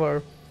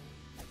 Never.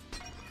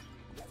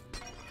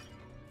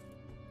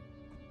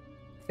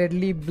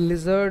 Deadly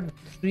Blizzard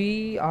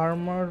 3,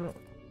 armor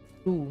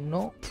 2.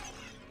 No.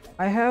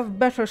 I have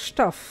better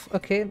stuff.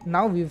 Okay,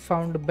 now we've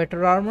found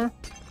better armor.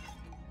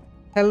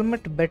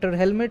 Helmet, better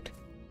helmet.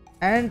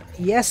 And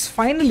yes,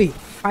 finally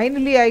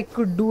I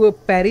could do a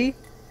parry.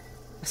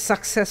 A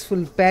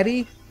successful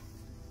parry.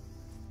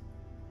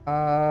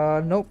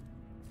 Nope.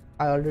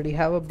 I already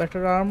have a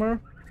better armor.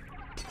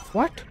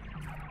 What?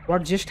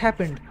 What just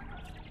happened?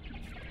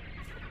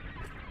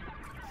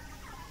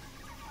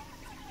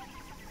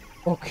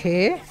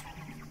 Okay.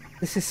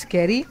 This is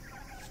scary.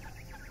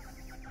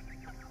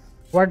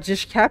 What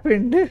just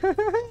happened?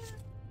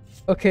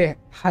 Okay.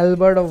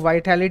 Halberd of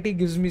Vitality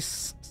gives me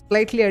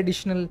slightly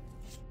additional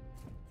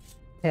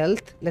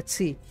health. Let's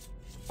see.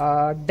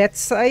 Death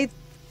Scythe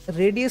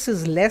radius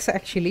is less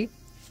actually.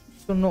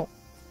 So no.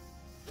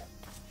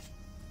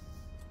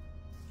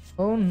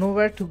 Oh,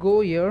 nowhere to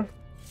go here.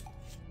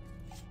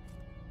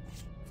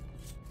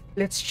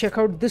 Let's check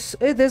out this.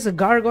 Hey, there's a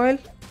gargoyle.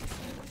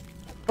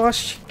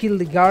 First kill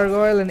the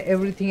gargoyle and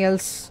everything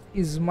else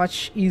is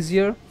much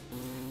easier.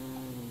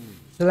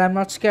 Well, I'm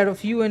not scared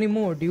of you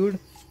anymore, dude.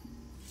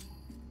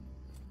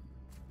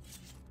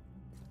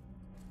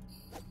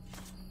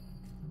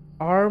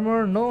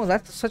 Armor? No,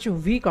 that's such a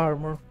weak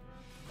armor.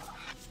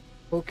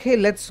 Okay,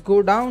 let's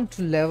go down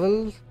to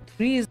level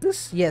 3. Is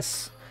this?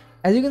 Yes.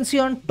 As you can see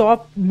on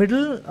top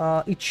middle,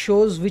 it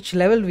shows which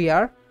level we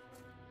are.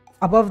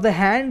 Above the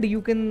hand,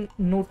 you can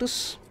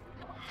notice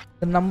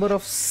the number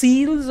of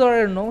seals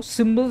or no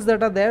symbols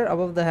that are there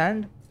above the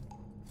hand.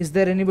 Is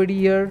there anybody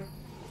here?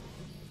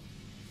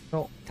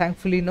 No,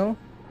 thankfully no.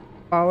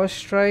 Power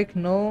strike,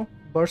 no.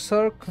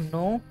 Berserk,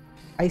 no.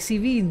 Icy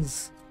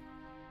veins.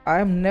 I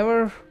am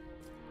never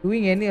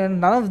doing any, and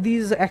none of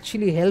these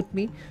actually help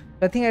me.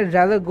 I think I'd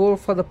rather go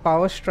for the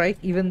power strike,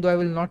 even though I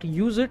will not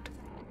use it.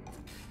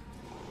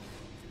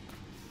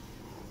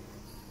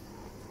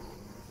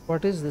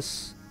 What is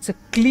this? It's a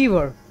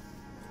cleaver,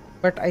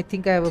 but I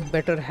think I have a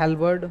better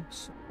halberd.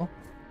 So.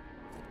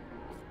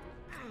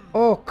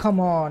 Oh, come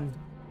on.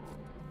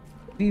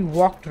 We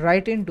walked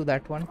right into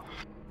that one.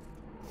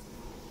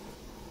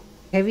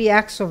 Heavy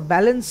axe of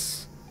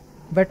balance.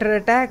 Better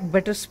attack,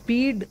 better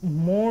speed,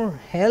 more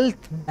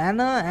health,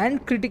 mana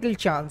and critical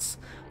chance.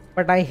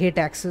 But I hate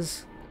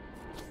axes.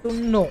 So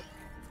no.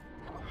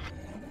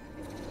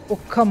 Oh,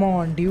 come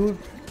on, dude.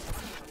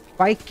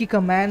 Why kick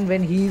a man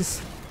when he's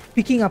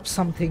picking up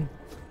something?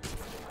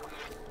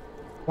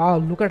 Wow,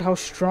 look at how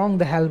strong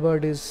the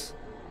halberd is.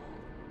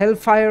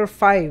 Hellfire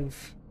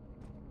 5.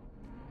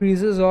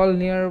 Freezes all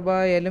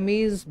nearby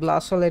enemies.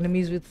 Blasts all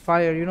enemies with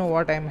fire. You know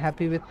what? I'm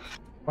happy with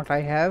what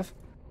I have.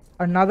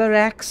 Another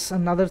axe.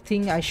 Another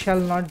thing I shall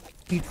not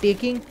be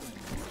taking.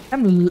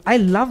 I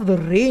love the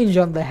range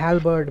on the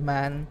halberd,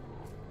 man.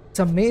 It's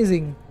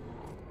amazing.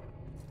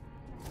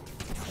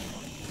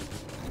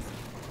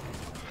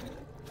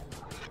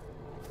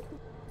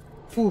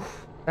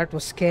 Oof, that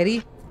was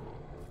scary.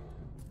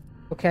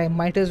 Okay, I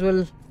might as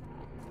well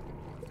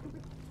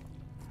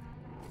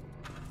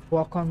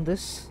walk on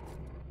this.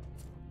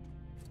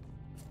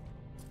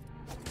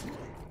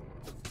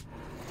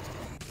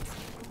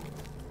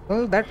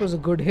 Well, that was a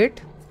good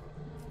hit.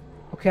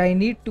 Okay, I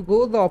need to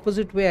go the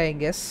opposite way, I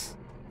guess.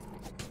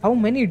 How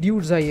many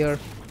dudes are here?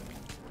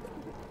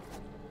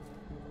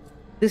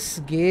 This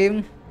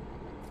game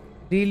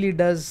really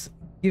does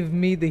give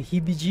me the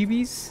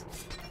heebie-jeebies.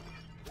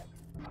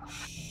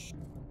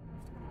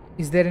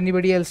 Is there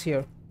anybody else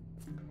here?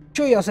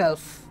 Show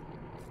yourself.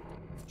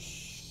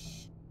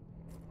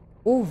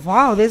 Oh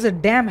wow, there's a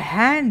damn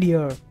hand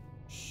here.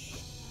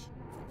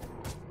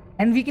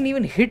 And we can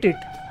even hit it.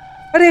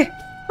 Arey!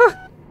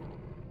 Ah,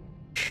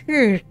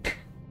 shit.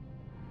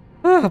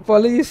 Ah,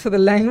 apologies for the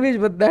language,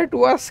 but that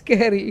was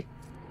scary.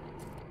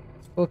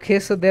 Okay,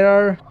 so there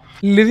are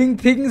living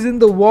things in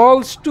the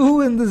walls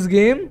too in this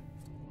game.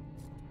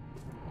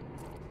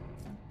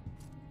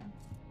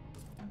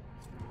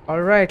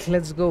 Alright,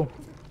 let's go.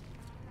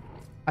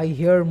 I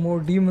hear more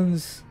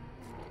demons.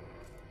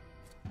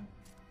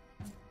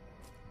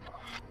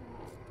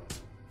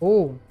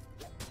 Oh,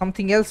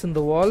 something else in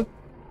the wall.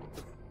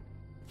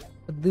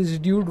 This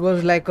dude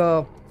was like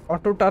a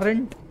auto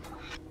turret.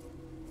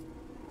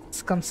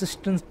 It's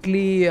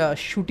consistently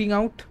shooting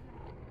out.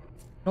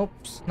 Nope,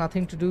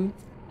 nothing to do.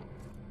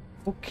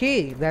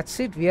 Okay, that's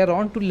it. We are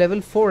on to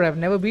level 4. I've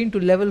never been to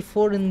level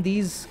 4 in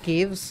these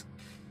caves.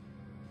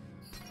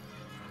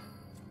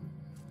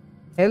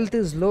 Health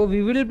is low.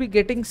 We will be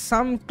getting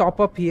some top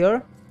up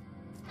here.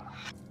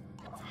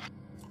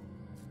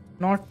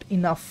 Not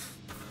enough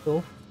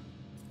though.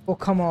 Oh,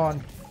 come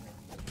on.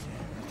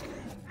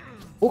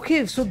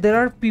 Okay, so there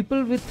are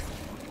people with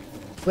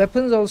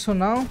weapons also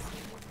now.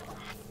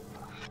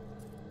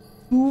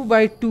 2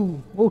 by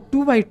 2. Oh,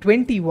 2 by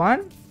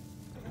 21?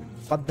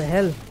 What the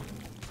hell?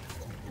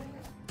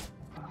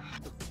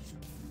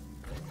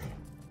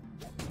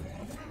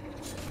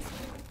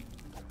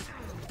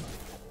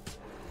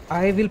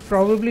 I will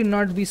probably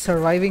not be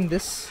surviving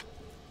this.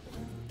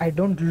 I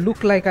don't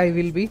look like I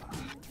will be.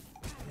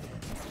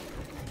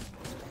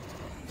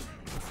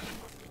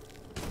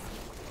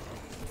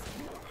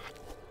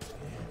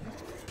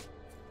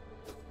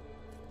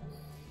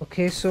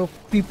 Okay, so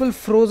people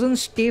frozen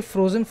stay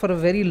frozen for a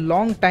very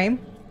long time.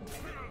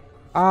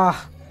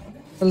 Ah,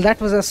 well, that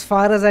was as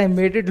far as I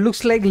made it.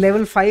 Looks like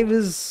level 5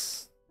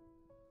 is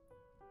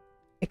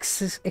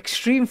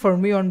extreme for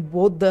me on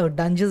both the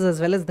dungeons as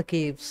well as the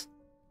caves.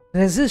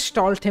 Resist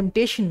all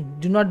temptation.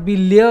 Do not be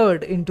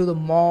lured into the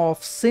maw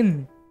of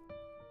sin.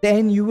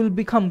 Then you will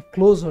become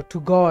closer to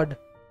God.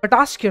 But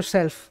ask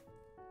yourself,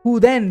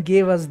 who then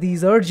gave us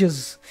these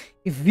urges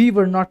if we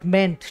were not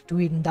meant to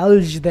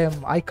indulge them?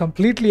 I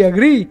completely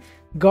agree.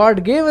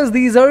 God gave us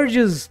these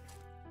urges.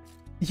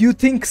 You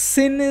think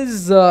sin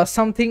is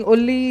something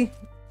only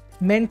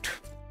meant...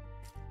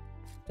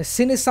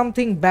 Sin is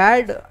something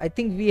bad? I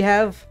think we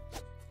have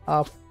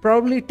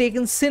probably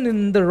taken sin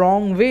in the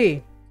wrong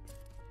way.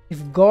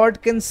 If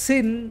God can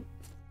sin,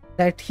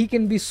 that he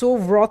can be so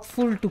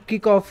wrathful to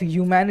kick off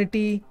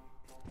humanity,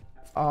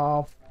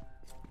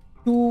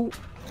 to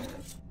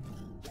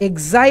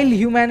exile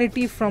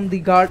humanity from the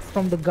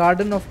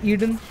Garden of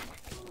Eden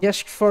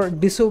just for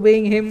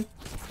disobeying him.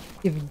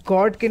 If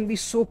God can be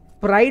so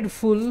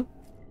prideful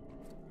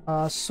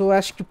so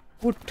as to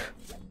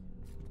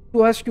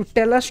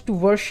tell us to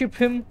worship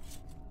him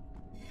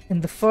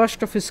in the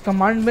first of his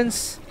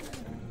commandments,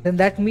 then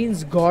that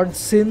means God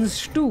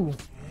sins too.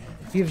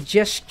 We've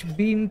just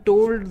been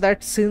told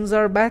that sins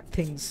are bad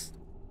things.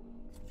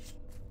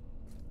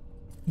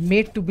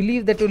 Made to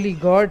believe that only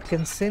God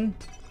can sin.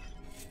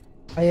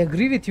 I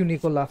agree with you,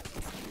 Nikola.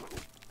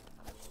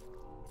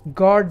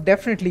 God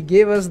definitely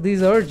gave us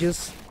these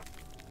urges.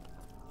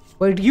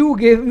 But you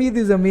gave me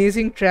these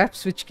amazing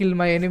traps which kill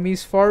my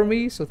enemies for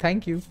me, so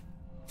thank you.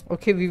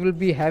 Okay, we will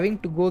be having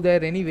to go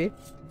there anyway.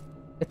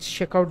 Let's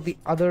check out the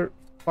other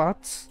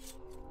paths.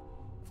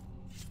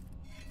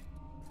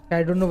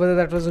 I don't know whether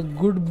that was a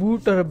good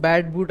boot or a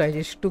bad boot. I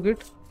just took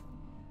it.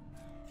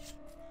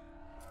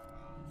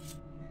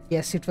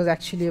 Yes, it was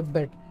actually a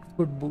good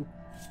boot.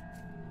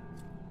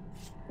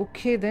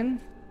 Okay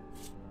then.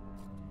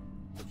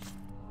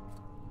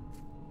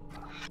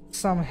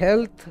 Some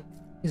health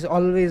is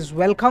always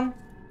welcome.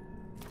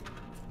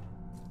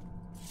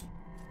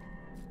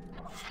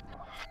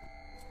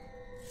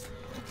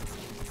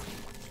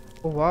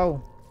 Oh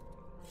wow.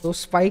 Those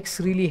spikes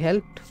really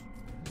helped.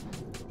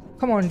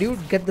 Come on, dude,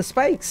 get the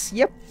spikes.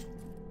 Yep.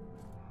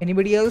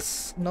 Anybody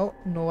else? No,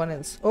 no one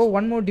else. Oh,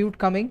 one more dude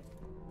coming.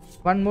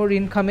 One more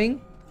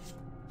incoming.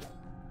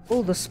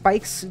 Oh, the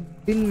spikes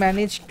didn't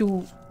manage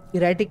to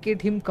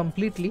eradicate him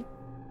completely.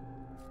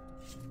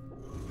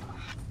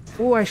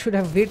 Oh, I should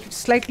have waited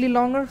slightly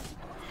longer.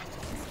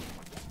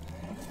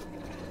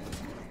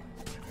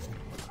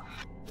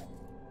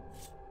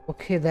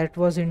 Okay, that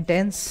was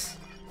intense.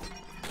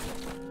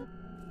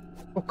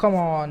 Oh, come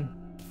on.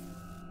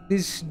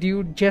 This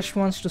dude just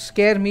wants to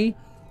scare me.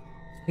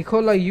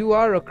 Nikola, you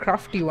are a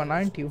crafty one,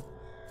 aren't you?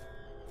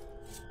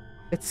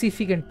 Let's see if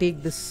we can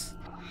take this.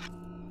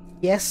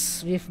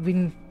 Yes, we've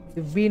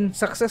been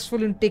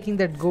successful in taking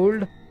that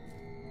gold.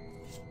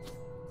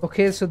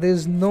 Okay, so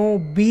there's no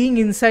being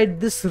inside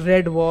this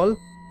red wall.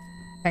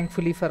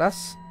 Thankfully for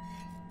us.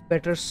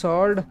 Better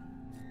sword.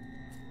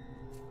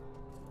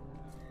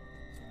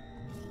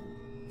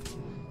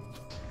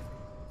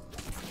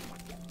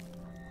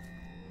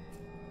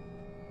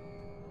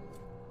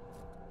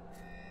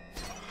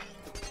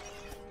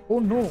 Oh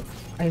no,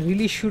 I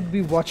really should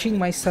be watching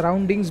my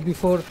surroundings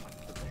before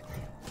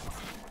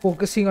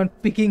focusing on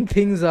picking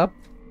things up.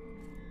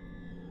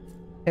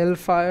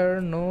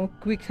 Hellfire, no.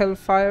 Quick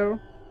hellfire.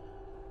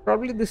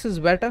 Probably this is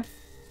better.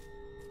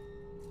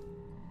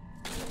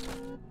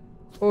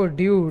 Oh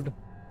dude,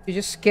 you're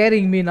just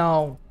scaring me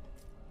now.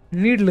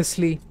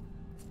 Needlessly.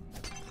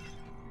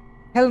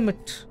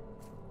 Helmet.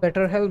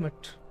 Better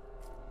helmet.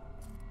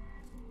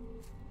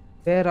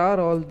 Where are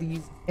all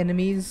these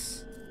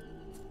enemies?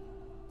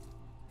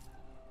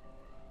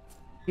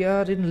 We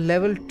are in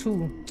level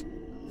 2.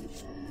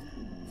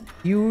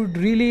 You'd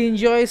really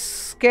enjoy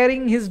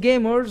scaring his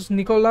gamers,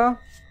 Nikola.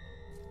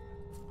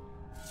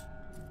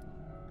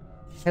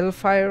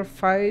 Hellfire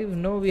 5.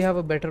 No, we have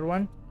a better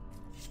one.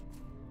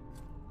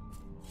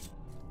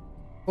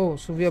 Oh,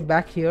 so we are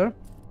back here.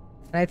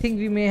 And I think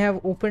we may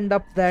have opened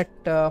up that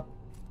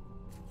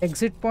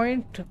exit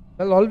point.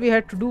 Well, all we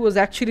had to do was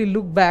actually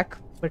look back,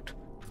 but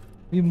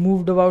we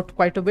moved about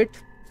quite a bit.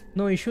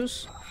 No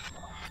issues.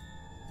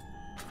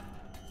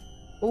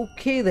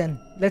 Okay then,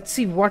 let's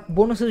see what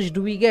bonuses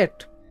do we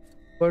get.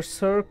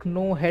 Berserk,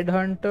 no.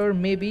 Headhunter,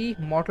 maybe.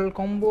 Mortal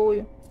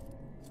combo.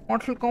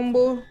 Mortal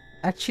combo.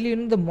 Actually, you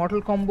know, the mortal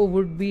combo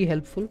would be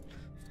helpful.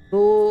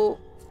 Though,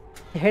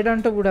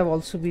 Headhunter would have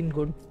also been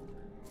good.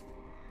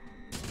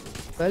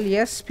 Well,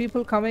 yes,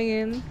 people coming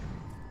in.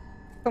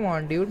 Come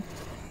on, dude.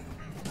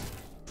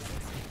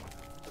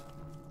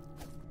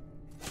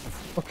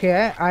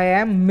 Okay, I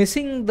am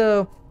missing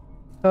the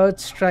third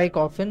strike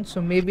often,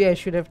 so maybe I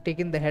should have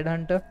taken the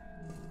Headhunter.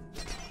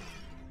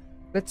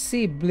 Let's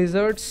see,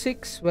 Blizzard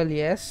 6, well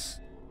yes.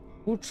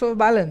 Boots of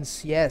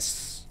Balance,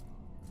 yes.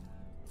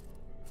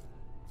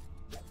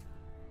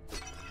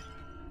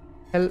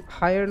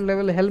 Higher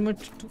level helmet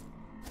too.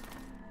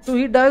 So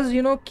he does,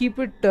 you know, keep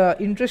it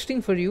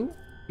interesting for you.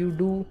 You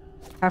do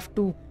have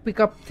to pick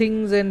up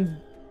things and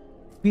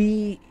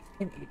be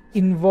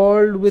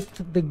involved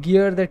with the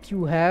gear that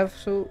you have.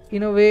 So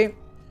in a way,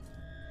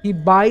 he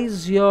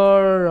buys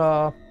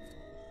your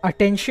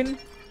attention.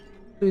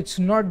 So it's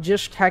not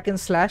just hack and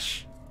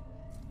slash.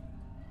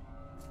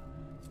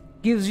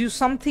 Gives you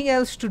something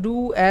else to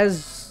do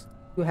as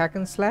you hack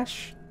and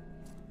slash.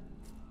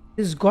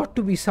 There's got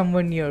to be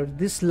someone near.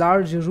 This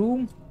large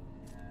room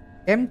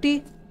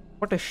empty.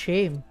 What a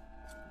shame.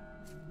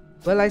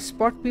 Well, I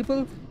spot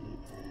people.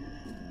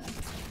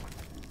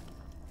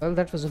 Well,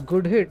 that was a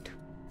good hit.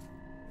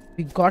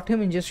 We got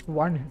him in just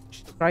one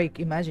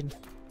strike, imagine.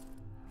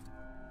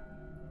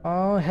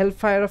 Oh,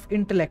 Hellfire of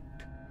Intellect.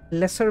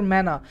 Lesser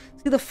mana.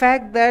 See, the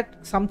fact that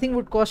something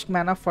would cost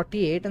mana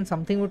 48 and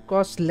something would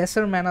cost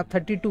lesser mana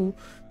 32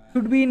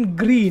 should be in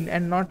green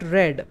and not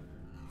red.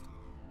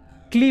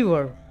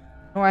 Cleaver.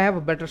 No, I have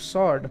a better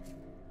sword.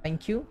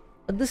 Thank you.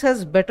 But this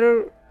has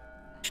better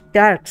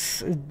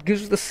stats. It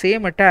gives the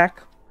same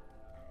attack.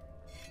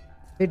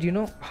 Wait, you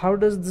know, how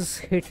does this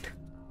hit?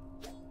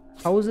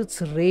 How is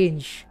its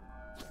range?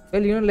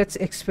 Well, you know, let's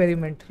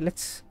experiment.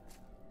 Let's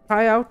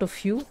try out a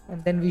few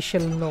and then we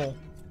shall know.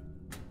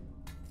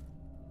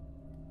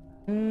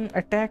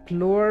 Attack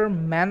lower,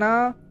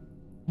 mana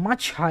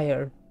much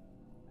higher,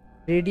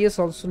 radius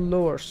also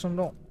lower, so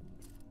no.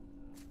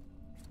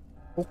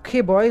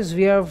 Okay boys,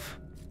 we are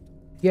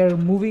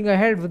moving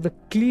ahead with the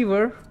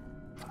cleaver.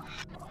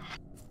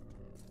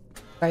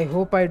 I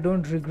hope I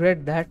don't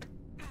regret that.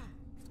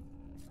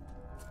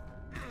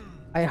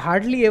 I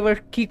hardly ever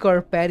kick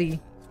or parry.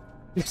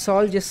 It's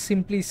all just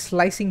simply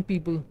slicing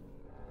people.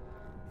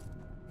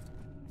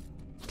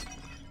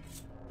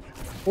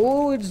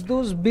 Oh, it's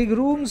those big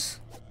rooms.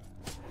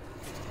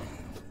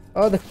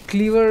 Oh, the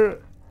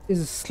cleaver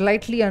is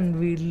slightly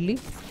unwieldy.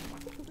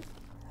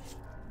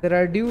 There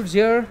are dudes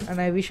here and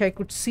I wish I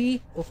could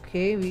see.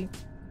 Okay, we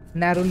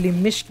narrowly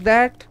missed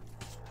that.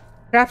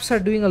 Traps are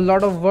doing a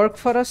lot of work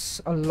for us.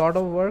 A lot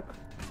of work.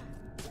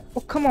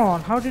 Oh, come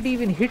on. How did he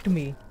even hit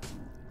me?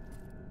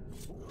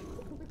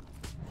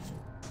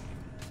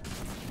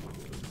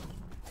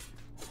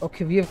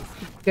 Okay, we have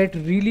to get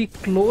really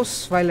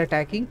close while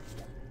attacking.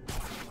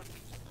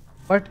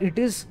 But it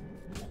is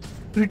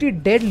pretty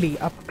deadly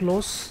up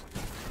close.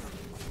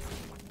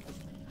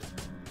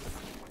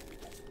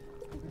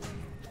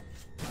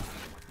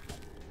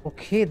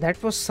 Okay,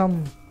 that was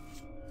some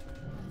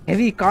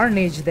heavy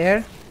carnage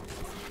there.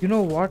 You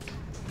know what?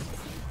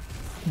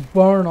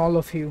 Burn all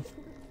of you.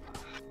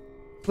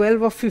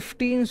 12 of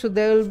 15, so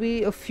there will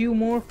be a few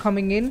more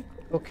coming in.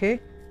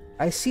 Okay,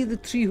 I see the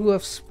 3 who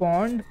have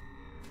spawned.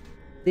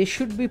 They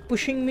should be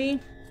pushing me.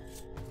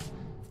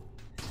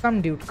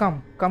 Come dude,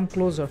 come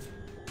closer.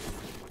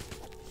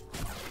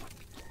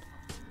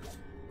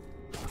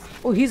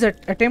 Oh, he's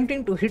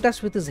attempting to hit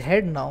us with his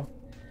head now.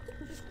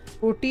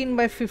 14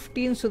 by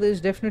 15, so there's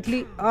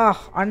definitely...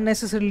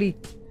 unnecessarily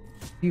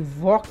we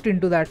walked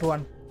into that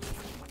one.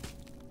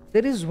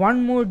 There is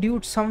one more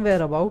dude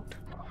somewhere about.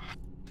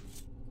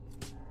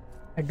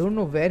 I don't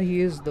know where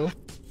he is though.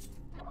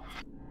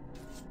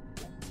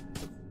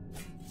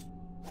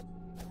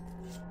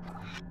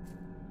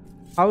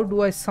 How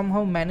do I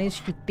somehow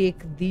manage to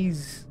take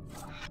these?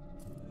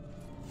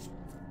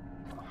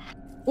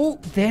 Oh,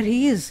 there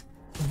he is.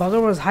 The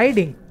bugger was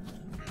hiding.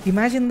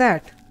 Imagine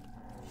that.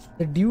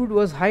 The dude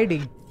was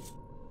hiding.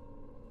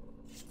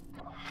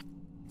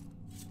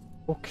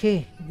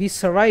 Okay, we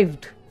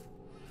survived.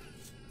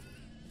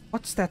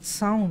 What's that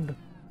sound?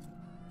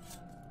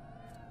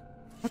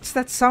 What's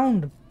that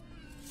sound?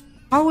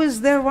 How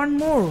is there one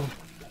more?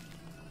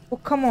 Oh,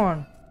 come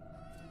on.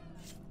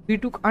 We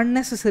took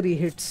unnecessary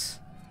hits.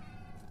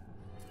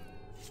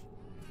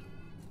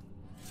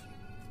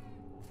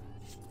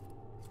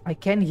 I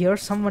can hear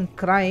someone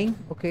crying.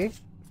 Okay.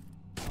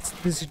 It's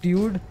this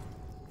dude.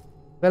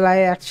 Well, I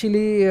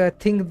actually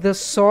think the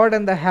sword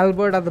and the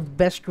halberd are the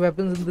best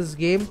weapons in this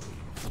game.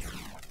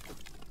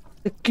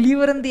 The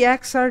cleaver and the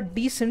axe are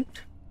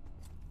decent,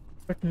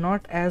 but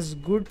not as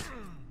good.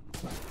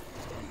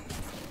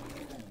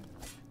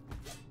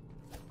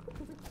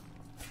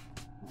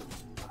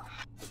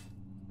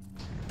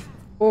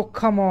 Oh,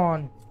 come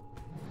on.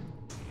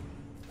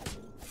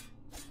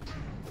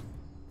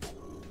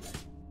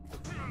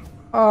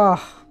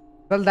 Ah,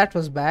 well, that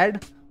was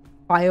bad.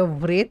 Fire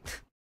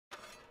Wraith.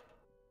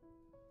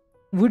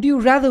 Would you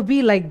rather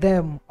be like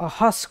them, a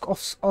husk of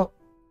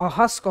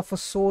a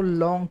soul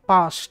long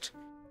past?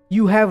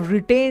 You have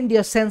retained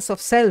your sense of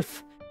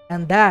self,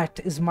 and that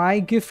is my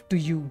gift to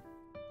you.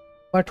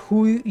 But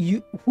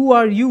who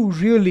are you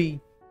really,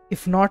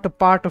 if not a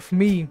part of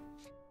me?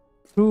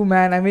 True,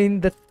 man. I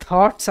mean, the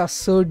thoughts are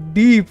so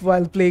deep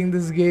while playing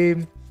this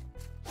game.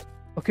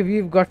 Okay,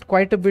 we've got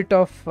quite a bit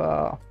of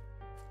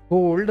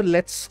gold.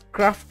 Let's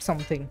craft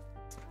something.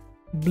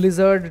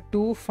 Blizzard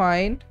 2,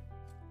 fine.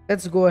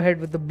 Let's go ahead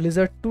with the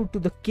Blizzard 2 to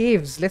the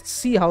caves. Let's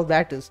see how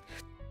that is.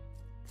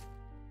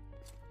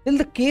 Well,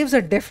 the caves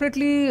are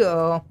definitely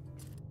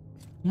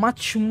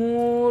much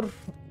more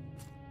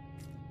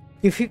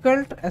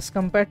difficult as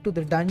compared to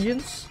the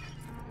dungeons.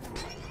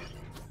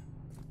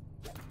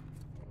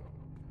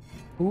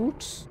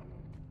 Boots.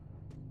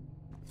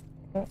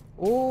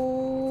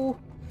 Oh.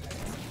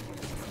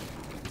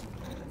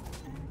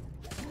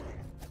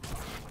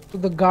 So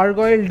the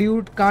gargoyle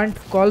dude can't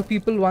call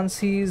people once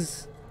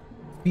he's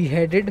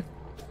beheaded.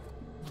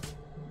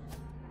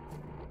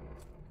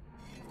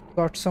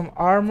 Got some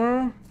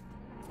armor.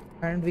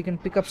 And we can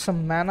pick up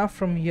some mana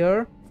from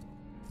here.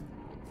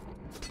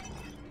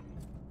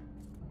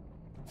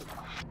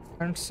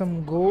 And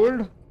some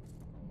gold.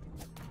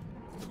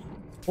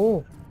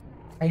 Oh,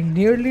 I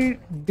nearly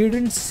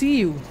didn't see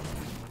you.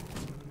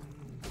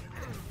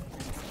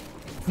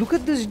 Look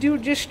at this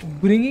dude just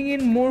bringing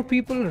in more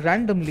people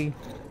randomly.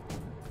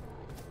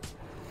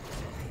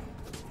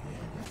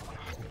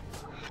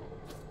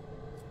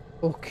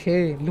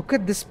 Okay, look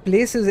at this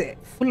place is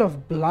full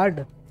of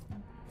blood.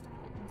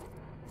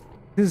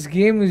 This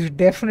game is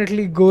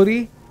definitely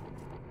gory.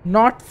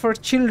 Not for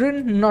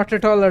children, not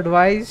at all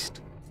advised.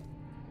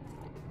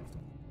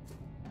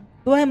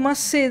 Though I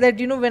must say that,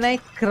 you know, when I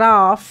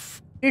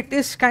craft, it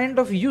is kind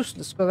of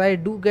useless because I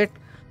do get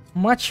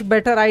much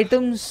better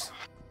items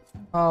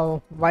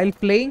while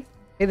playing.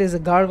 Hey, there's a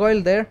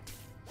gargoyle there.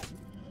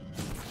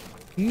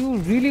 You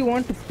really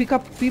want to pick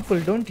up people,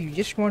 don't you? You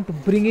just want to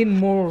bring in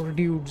more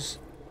dudes.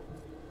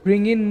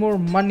 Bring in more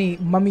money,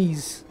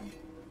 mummies.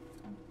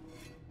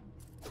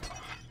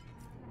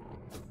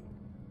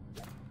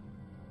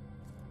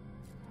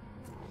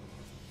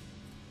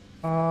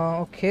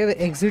 Okay,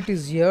 the exit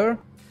is here.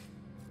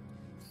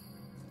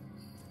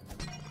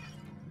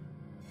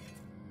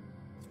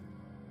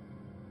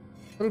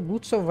 Well,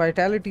 boots of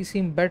vitality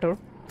seem better.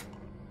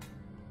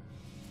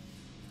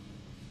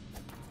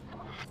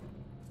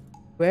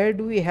 Where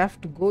do we have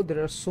to go?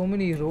 There are so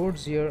many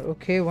roads here.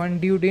 Okay, one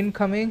dude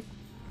incoming.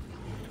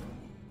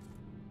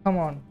 Come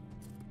on.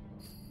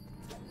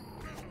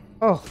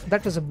 Oh,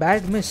 that was a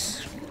bad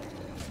miss.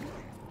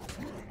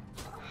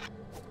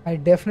 I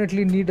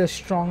definitely need a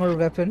stronger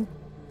weapon.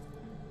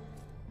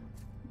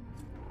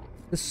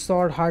 This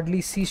sword hardly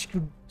seems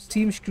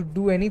to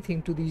do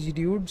anything to these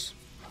dudes.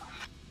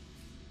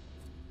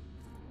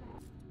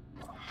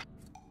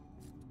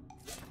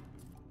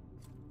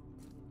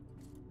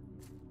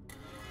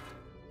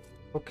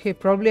 Okay,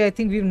 probably I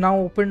think we've now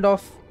opened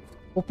up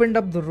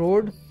the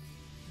road.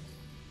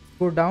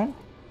 Go down.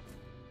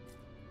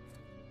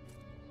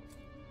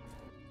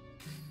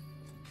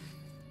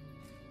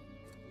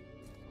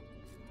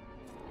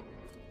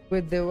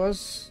 Wait, there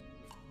was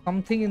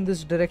something in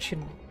this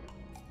direction.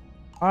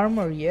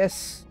 Armor,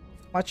 yes.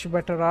 Much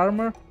better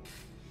armor.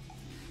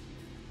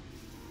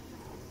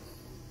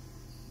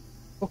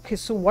 Okay,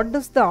 so what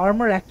does the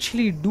armor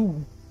actually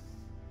do?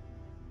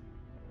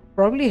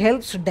 Probably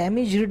helps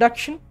damage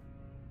reduction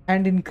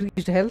and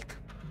increased health.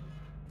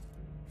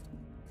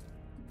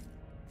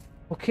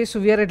 Okay, so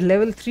we are at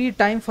level 3.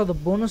 Time for the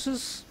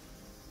bonuses.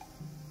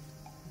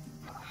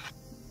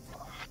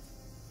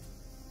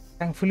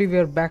 Thankfully, we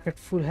are back at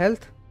full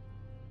health.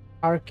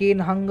 Arcane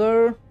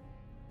Hunger.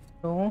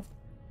 No.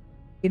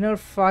 Inner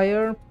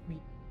Fire.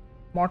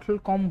 Mortal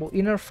Combo.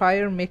 Inner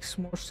Fire makes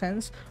more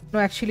sense. No,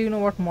 actually, you know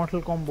what? Mortal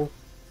Combo.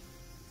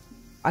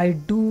 I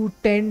do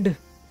tend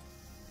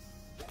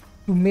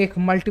to make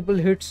multiple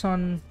hits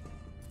on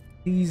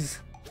these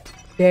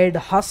dead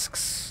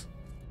husks.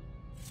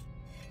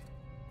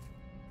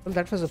 Well,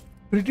 that was a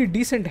pretty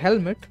decent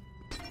helmet.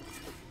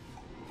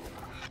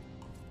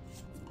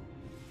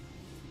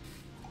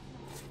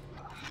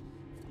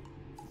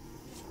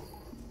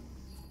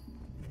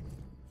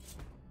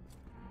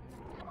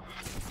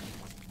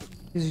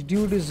 This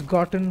dude is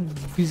gotten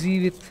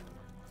busy with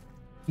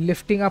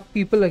lifting up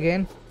people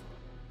again.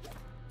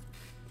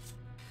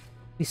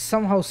 We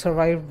somehow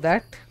survived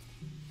that.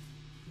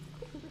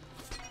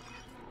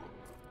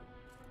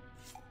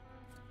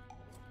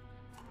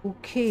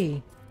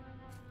 Okay.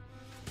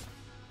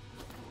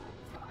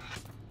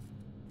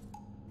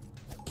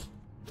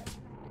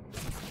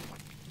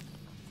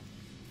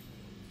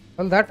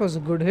 Well, that was a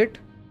good hit.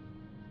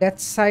 Death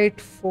Sight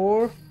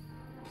 4,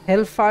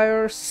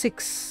 Hellfire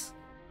 6,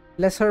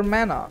 lesser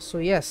mana. So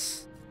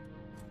yes.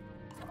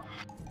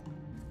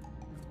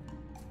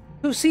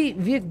 So see,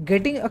 we are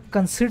getting a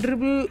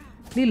considerably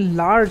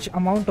large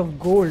amount of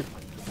gold.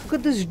 Look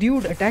at this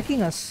dude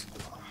attacking us.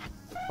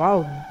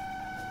 Wow.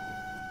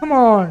 Come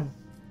on.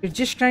 You're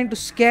just trying to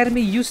scare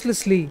me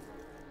uselessly.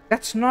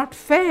 That's not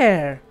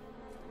fair.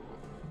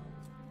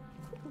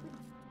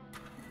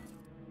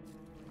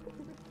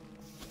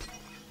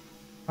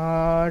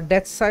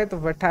 Death Sight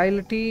of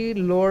Vitality,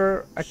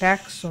 lower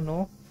attack, so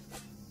no.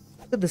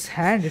 Look at this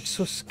hand, it's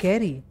so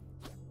scary.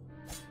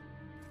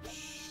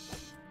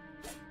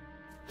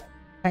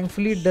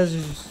 Thankfully it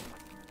does...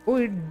 Oh,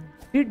 it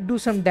did do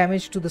some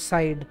damage to the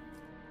side.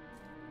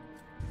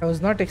 I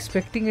was not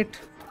expecting it to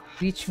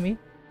reach me.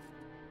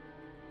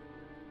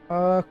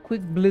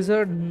 Quick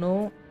Blizzard,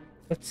 no.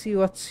 Let's see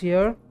what's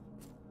here.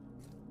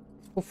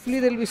 Hopefully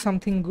there'll be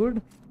something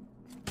good.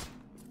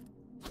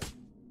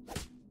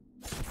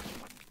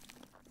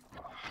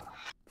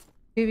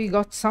 Okay, we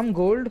got some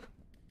gold.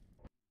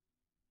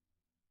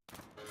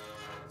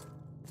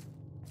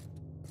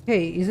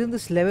 Hey, isn't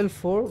this level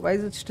 4? Why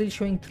is it still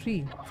showing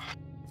 3?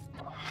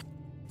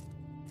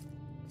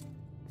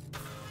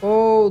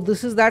 Oh,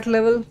 this is that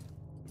level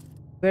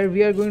where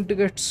we are going to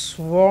get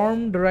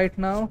swarmed right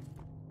now.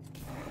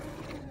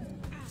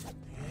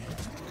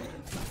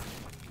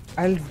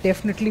 I'll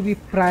definitely be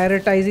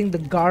prioritizing the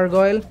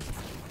gargoyle.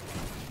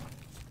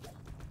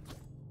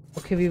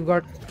 Okay, we've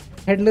got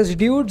headless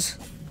dudes.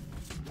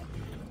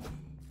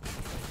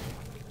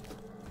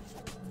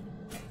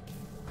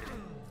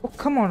 Oh,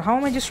 come on. How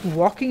am I just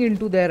walking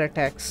into their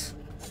attacks?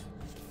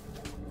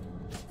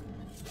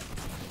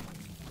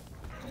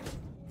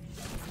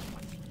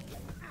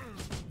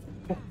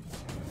 Oh.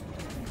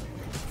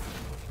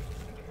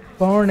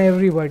 Burn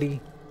everybody.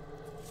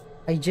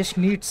 I just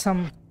need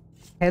some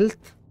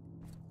health.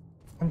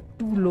 I'm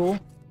too low.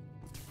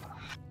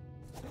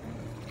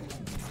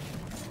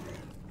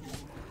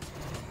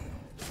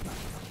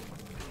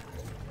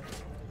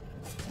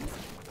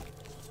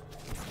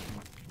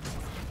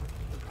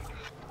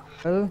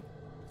 Well,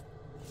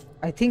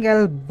 I think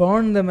I'll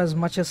burn them as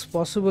much as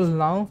possible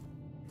now.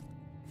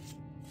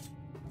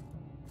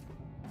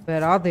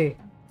 Where are they?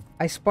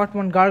 I spot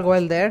one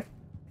gargoyle there.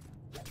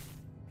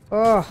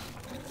 Oh,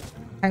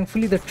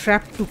 thankfully the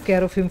trap took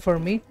care of him for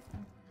me.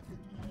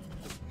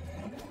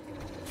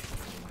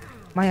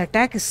 My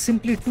attack is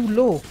simply too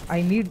low.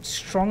 I need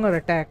stronger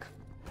attack.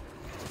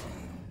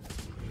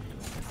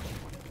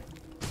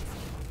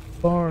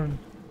 Burn.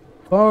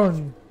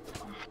 Burn.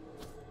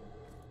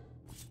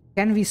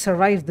 Can we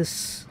survive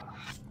this?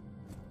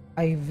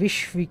 I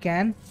wish we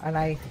can, and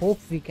I hope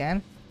we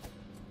can.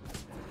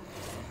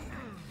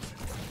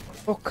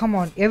 Oh, come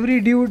on.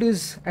 Every dude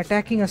is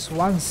attacking us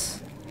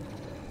once.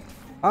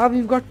 Ah,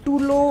 we've got too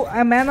low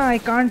mana. I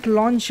can't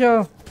launch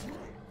a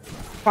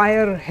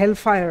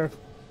hellfire.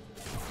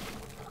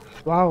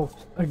 Wow,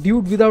 a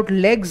dude without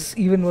legs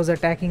even was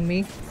attacking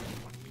me.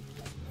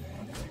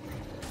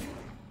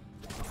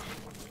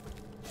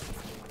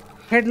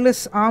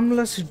 Headless,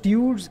 armless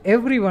dudes,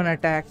 everyone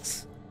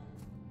attacks.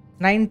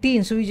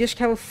 19, so we just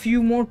have a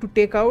few more to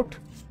take out.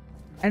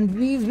 And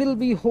we will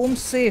be home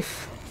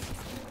safe.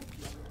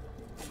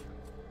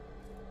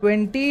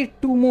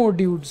 22 more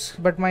dudes,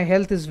 but my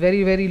health is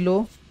very, very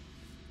low.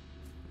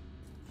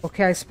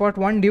 Okay, I spot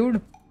one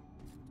dude.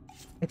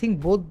 I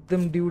think both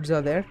them dudes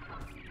are there.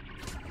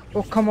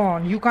 Oh, come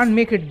on. You can't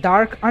make it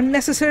dark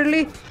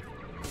unnecessarily.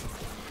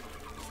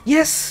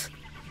 Yes.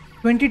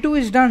 22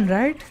 is done,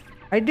 right?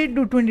 I did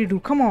do 22.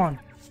 Come on.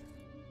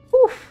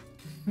 Oof.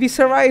 We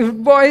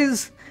survived,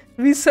 boys.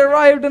 We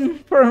survived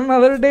for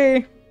another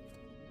day.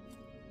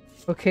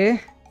 Okay.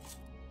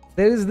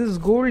 There is this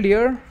gold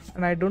here,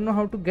 and I don't know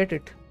how to get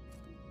it.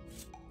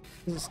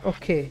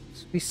 Okay.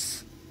 So we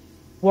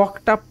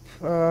walked up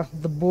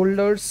the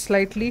boulders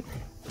slightly.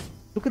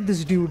 Look at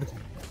this dude.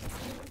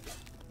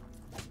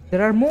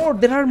 There are more.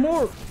 There are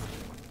more.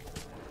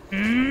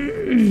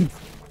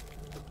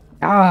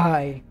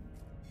 Die.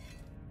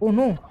 Oh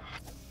no.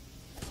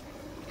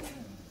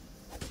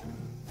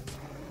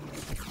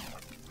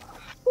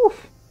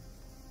 Oof.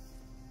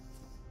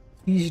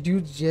 These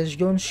dudes just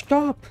don't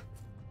stop.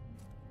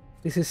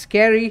 This is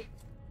scary.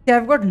 Yeah,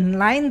 I've got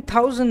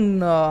 9,000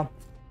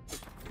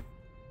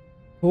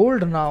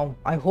 gold now.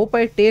 I hope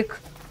I take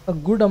a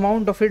good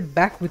amount of it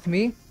back with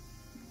me.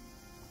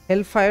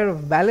 Hellfire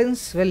of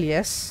balance, well,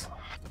 yes.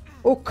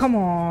 Oh, come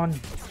on.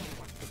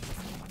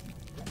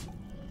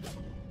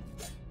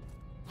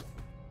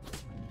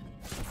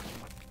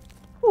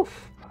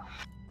 Oof.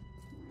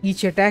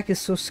 Each attack is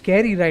so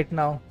scary right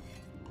now.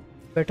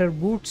 Better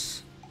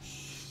boots.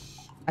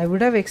 I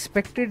would have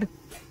expected...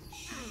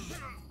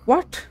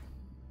 What?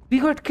 We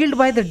got killed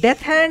by the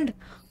death hand?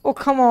 Oh,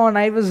 come on.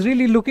 I was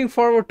really looking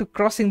forward to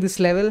crossing this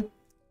level.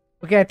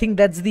 Okay, I think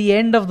that's the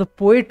end of the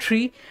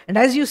poetry. And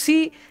as you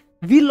see,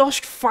 we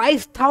lost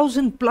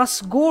 5,000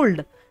 plus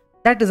gold.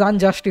 That is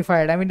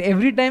unjustified. I mean,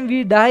 every time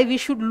we die, we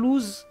should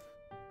lose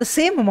the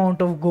same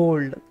amount of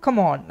gold. Come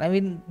on. I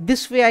mean,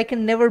 this way I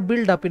can never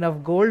build up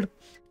enough gold.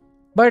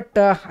 But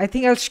I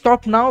think I'll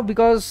stop now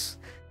because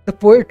the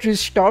poetry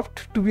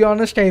stopped. To be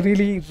honest, I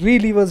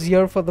really was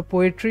here for the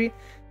poetry.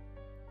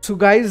 So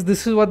guys,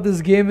 this is what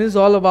this game is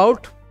all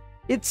about.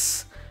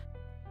 It's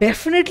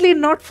definitely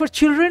not for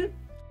children.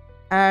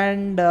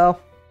 And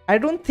I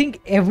don't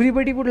think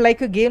everybody would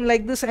like a game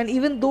like this. And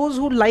even those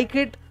who like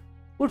it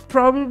would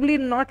probably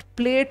not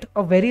play it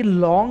a very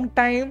long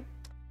time.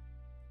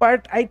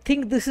 But I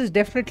think this is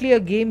definitely a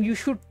game you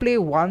should play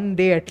one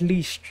day at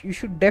least. You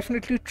should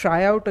definitely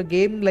try out a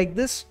game like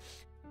this.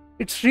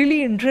 It's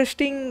really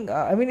interesting.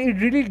 I mean,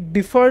 it really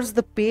differs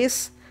the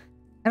pace.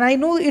 And I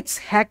know it's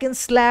hack and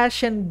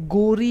slash and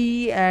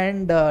gory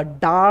and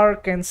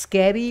dark and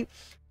scary.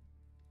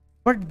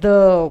 But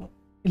the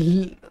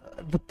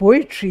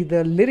poetry,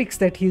 the lyrics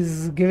that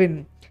he's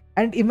given,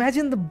 and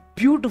imagine the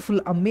beautiful,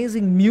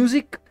 amazing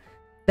music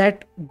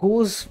that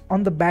goes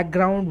on the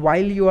background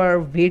while you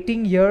are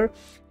waiting here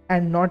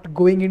and not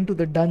going into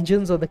the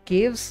dungeons or the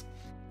caves.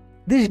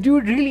 This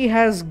dude really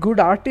has good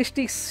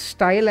artistic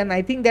style, and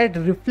I think that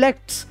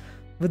reflects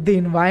with the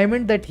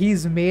environment that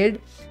he's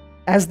made.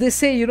 As they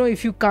say, you know,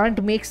 if you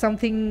can't make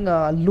something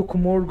look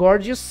more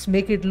gorgeous,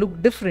 make it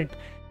look different.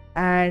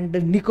 And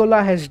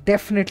Nikola has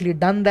definitely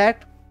done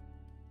that.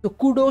 So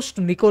kudos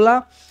to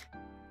Nikola.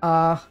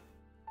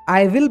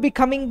 I will be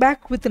coming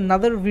back with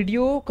another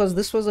video because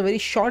this was a very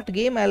short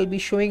game. I'll be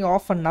showing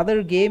off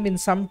another game in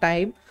some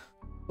time.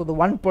 So the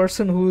one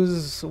person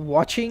who's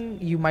watching,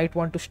 you might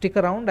want to stick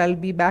around. I'll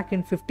be back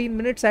in 15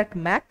 minutes at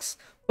max,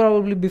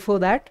 probably before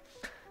that.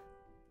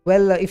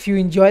 Well, if you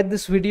enjoyed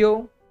this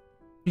video,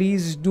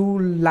 please do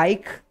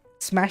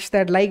smash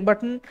that like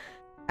button,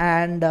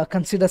 and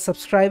consider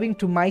subscribing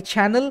to my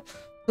channel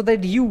so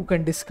that you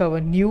can discover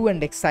new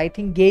and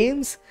exciting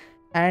games.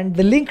 And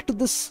the link to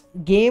this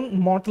game,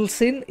 Mortal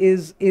Sin,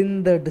 is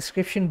in the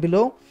description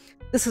below.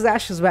 This is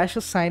Ashes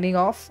Vashes signing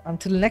off.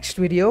 Until next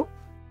video,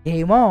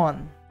 game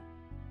on.